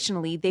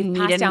 generationally, they've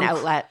passed Needed down an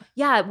outlet.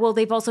 Yeah, well,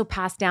 they've also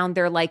passed down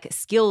their like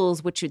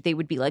skills, which they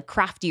would be like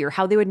crafty or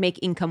how they would make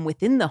income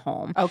within the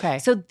home. Okay.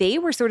 So they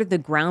were sort of the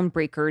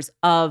groundbreakers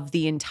of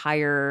the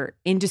entire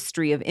industry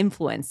of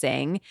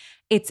influencing.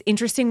 It's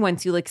interesting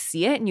once you like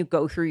see it and you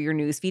go through your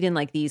newsfeed and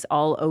like these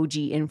all OG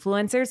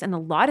influencers, and a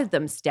lot of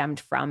them stemmed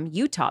from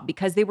Utah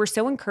because they were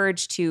so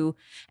encouraged to,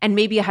 and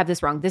maybe I have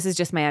this wrong, this is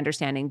just my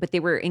understanding, but they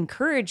were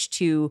encouraged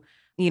to,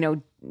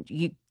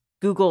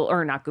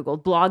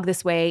 blog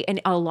this way.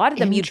 And a lot of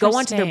them, you'd go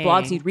onto their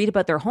blogs, you'd read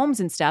about their homes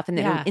and stuff. And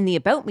then in the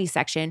About Me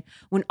section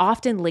would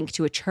often link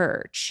to a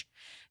church.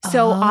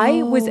 So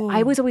I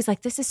was always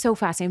like, this is so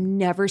fascinating. I've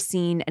never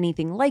seen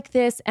anything like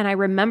this. And I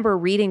remember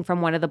reading from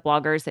one of the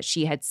bloggers that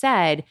she had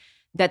said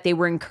that they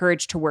were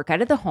encouraged to work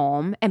out of the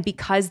home. And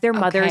because their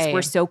mothers Okay.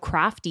 were so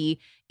crafty,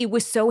 it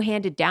was so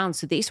handed down.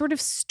 So they sort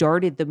of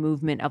started the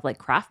movement of like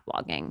craft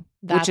blogging,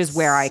 which is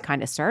where I That's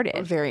kind of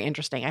started. Very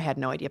interesting. I had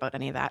no idea about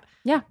any of that.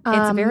 Yeah,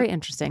 it's very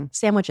interesting.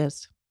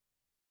 Sandwiches.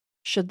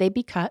 Should they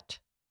be cut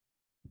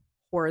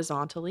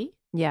horizontally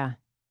Yeah.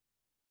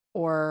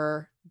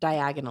 or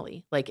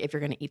diagonally? Like if you're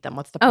going to eat them,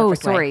 what's the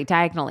perfect way?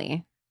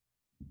 Diagonally.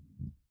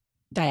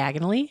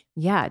 Diagonally?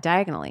 Yeah,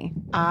 diagonally.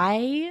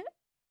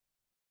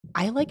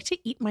 I like to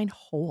eat mine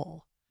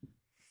whole,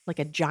 like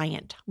a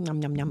giant.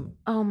 Yum, yum, yum.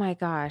 Oh my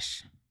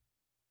gosh.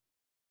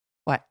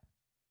 What?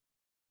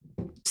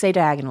 Say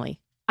diagonally.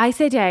 I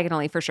say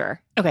diagonally for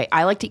sure. Okay,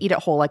 I like to eat it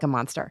whole like a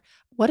monster.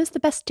 What is the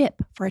best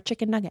dip for a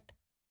chicken nugget?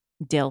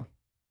 Dill.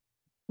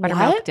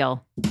 Buttermilk What?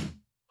 dill.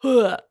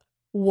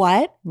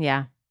 What?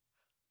 Yeah.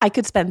 I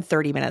could spend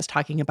 30 minutes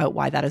talking about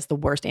why that is the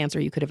worst answer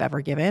you could have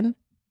ever given,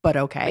 but But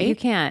okay. you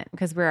can't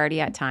because we're already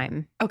at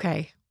time.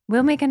 Okay.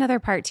 We'll make another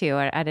part 2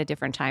 at a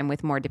different time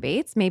with more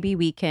debates. Maybe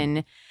we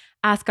can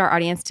ask our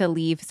audience to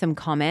leave some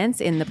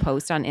comments in the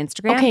post on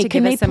Instagram Okay, to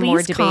can give they us some more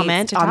please debates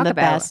comment to on talk the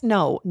about. best?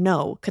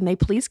 No. Can they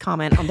please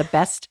comment on the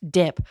best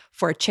dip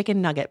for a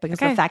chicken nugget? Because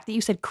Okay. the fact that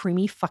you said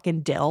creamy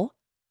fucking dill,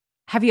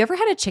 Have you ever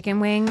had a chicken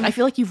wing I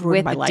feel like you've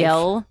ruined with my life.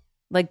 dill,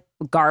 like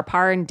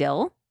garpar and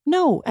dill?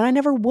 No, and I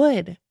never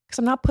would because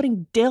I'm not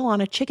putting dill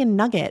on a chicken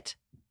nugget.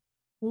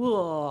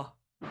 Ugh.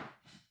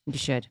 You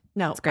should.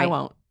 No, great. I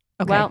won't.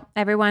 Okay. Well,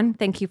 everyone,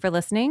 thank you for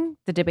listening.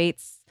 The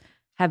debates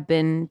have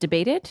been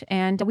debated,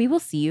 and we will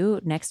see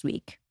you next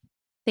week.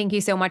 Thank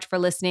you so much for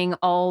listening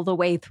all the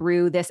way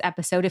through this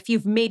episode. If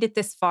you've made it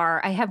this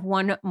far, I have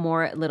one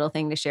more little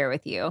thing to share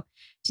with you.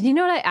 Did you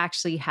know that I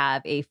actually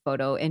have a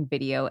photo and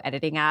video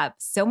editing app?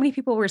 So many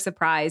people were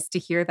surprised to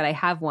hear that I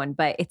have one,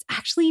 but it's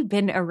actually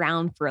been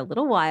around for a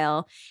little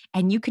while,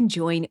 and you can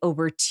join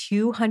over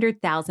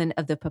 200,000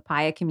 of the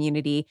Papaya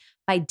community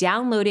by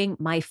downloading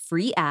my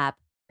free app,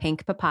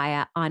 Pink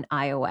Papaya, on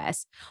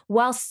iOS.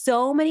 While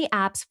so many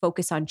apps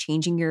focus on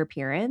changing your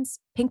appearance,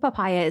 Pink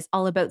Papaya is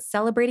all about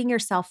celebrating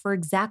yourself for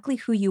exactly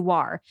who you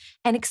are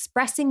and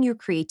expressing your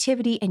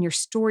creativity and your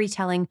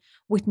storytelling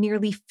with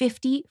nearly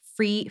 50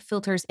 free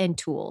filters and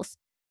tools.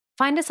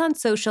 Find us on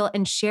social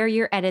and share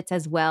your edits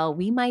as well.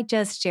 We might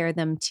just share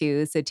them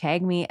too, so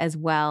tag me as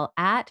well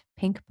at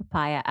Pink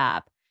Papaya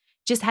app.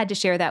 Just had to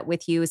share that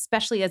with you,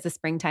 especially as the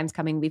springtime's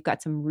coming. We've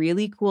got some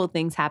really cool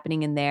things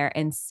happening in there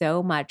and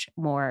so much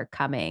more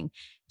coming.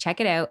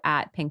 Check it out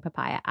at Pink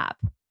Papaya app.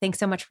 Thanks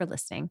so much for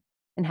listening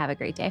and have a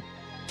great day.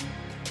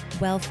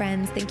 Well,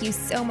 friends, thank you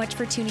so much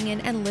for tuning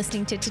in and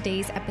listening to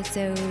today's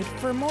episode.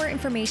 For more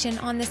information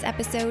on this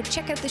episode,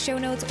 check out the show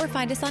notes or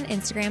find us on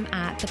Instagram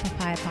at The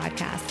Papaya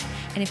Podcast.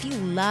 And if you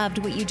loved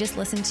what you just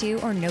listened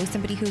to or know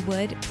somebody who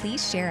would,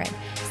 please share it.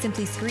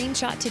 Simply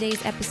screenshot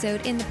today's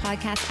episode in the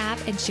podcast app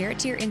and share it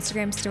to your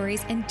Instagram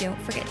stories, and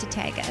don't forget to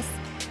tag us.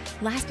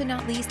 Last but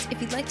not least, if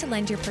you'd like to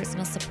lend your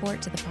personal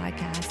support to the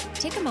podcast,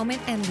 take a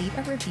moment and leave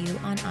a review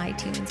on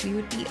iTunes. We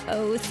would be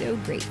oh so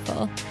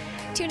grateful.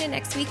 Tune in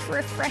next week for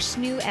a fresh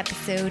new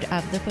episode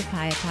of the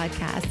Papaya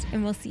Podcast,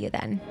 and we'll see you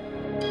then.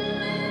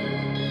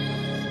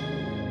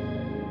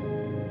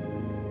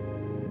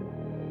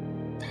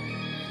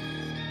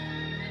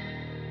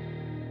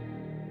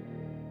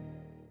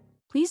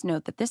 Please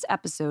note that this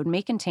episode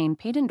may contain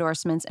paid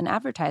endorsements and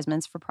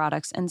advertisements for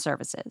products and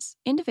services.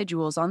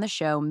 Individuals on the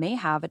show may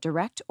have a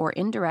direct or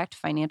indirect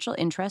financial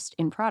interest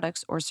in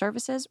products or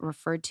services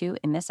referred to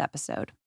in this episode.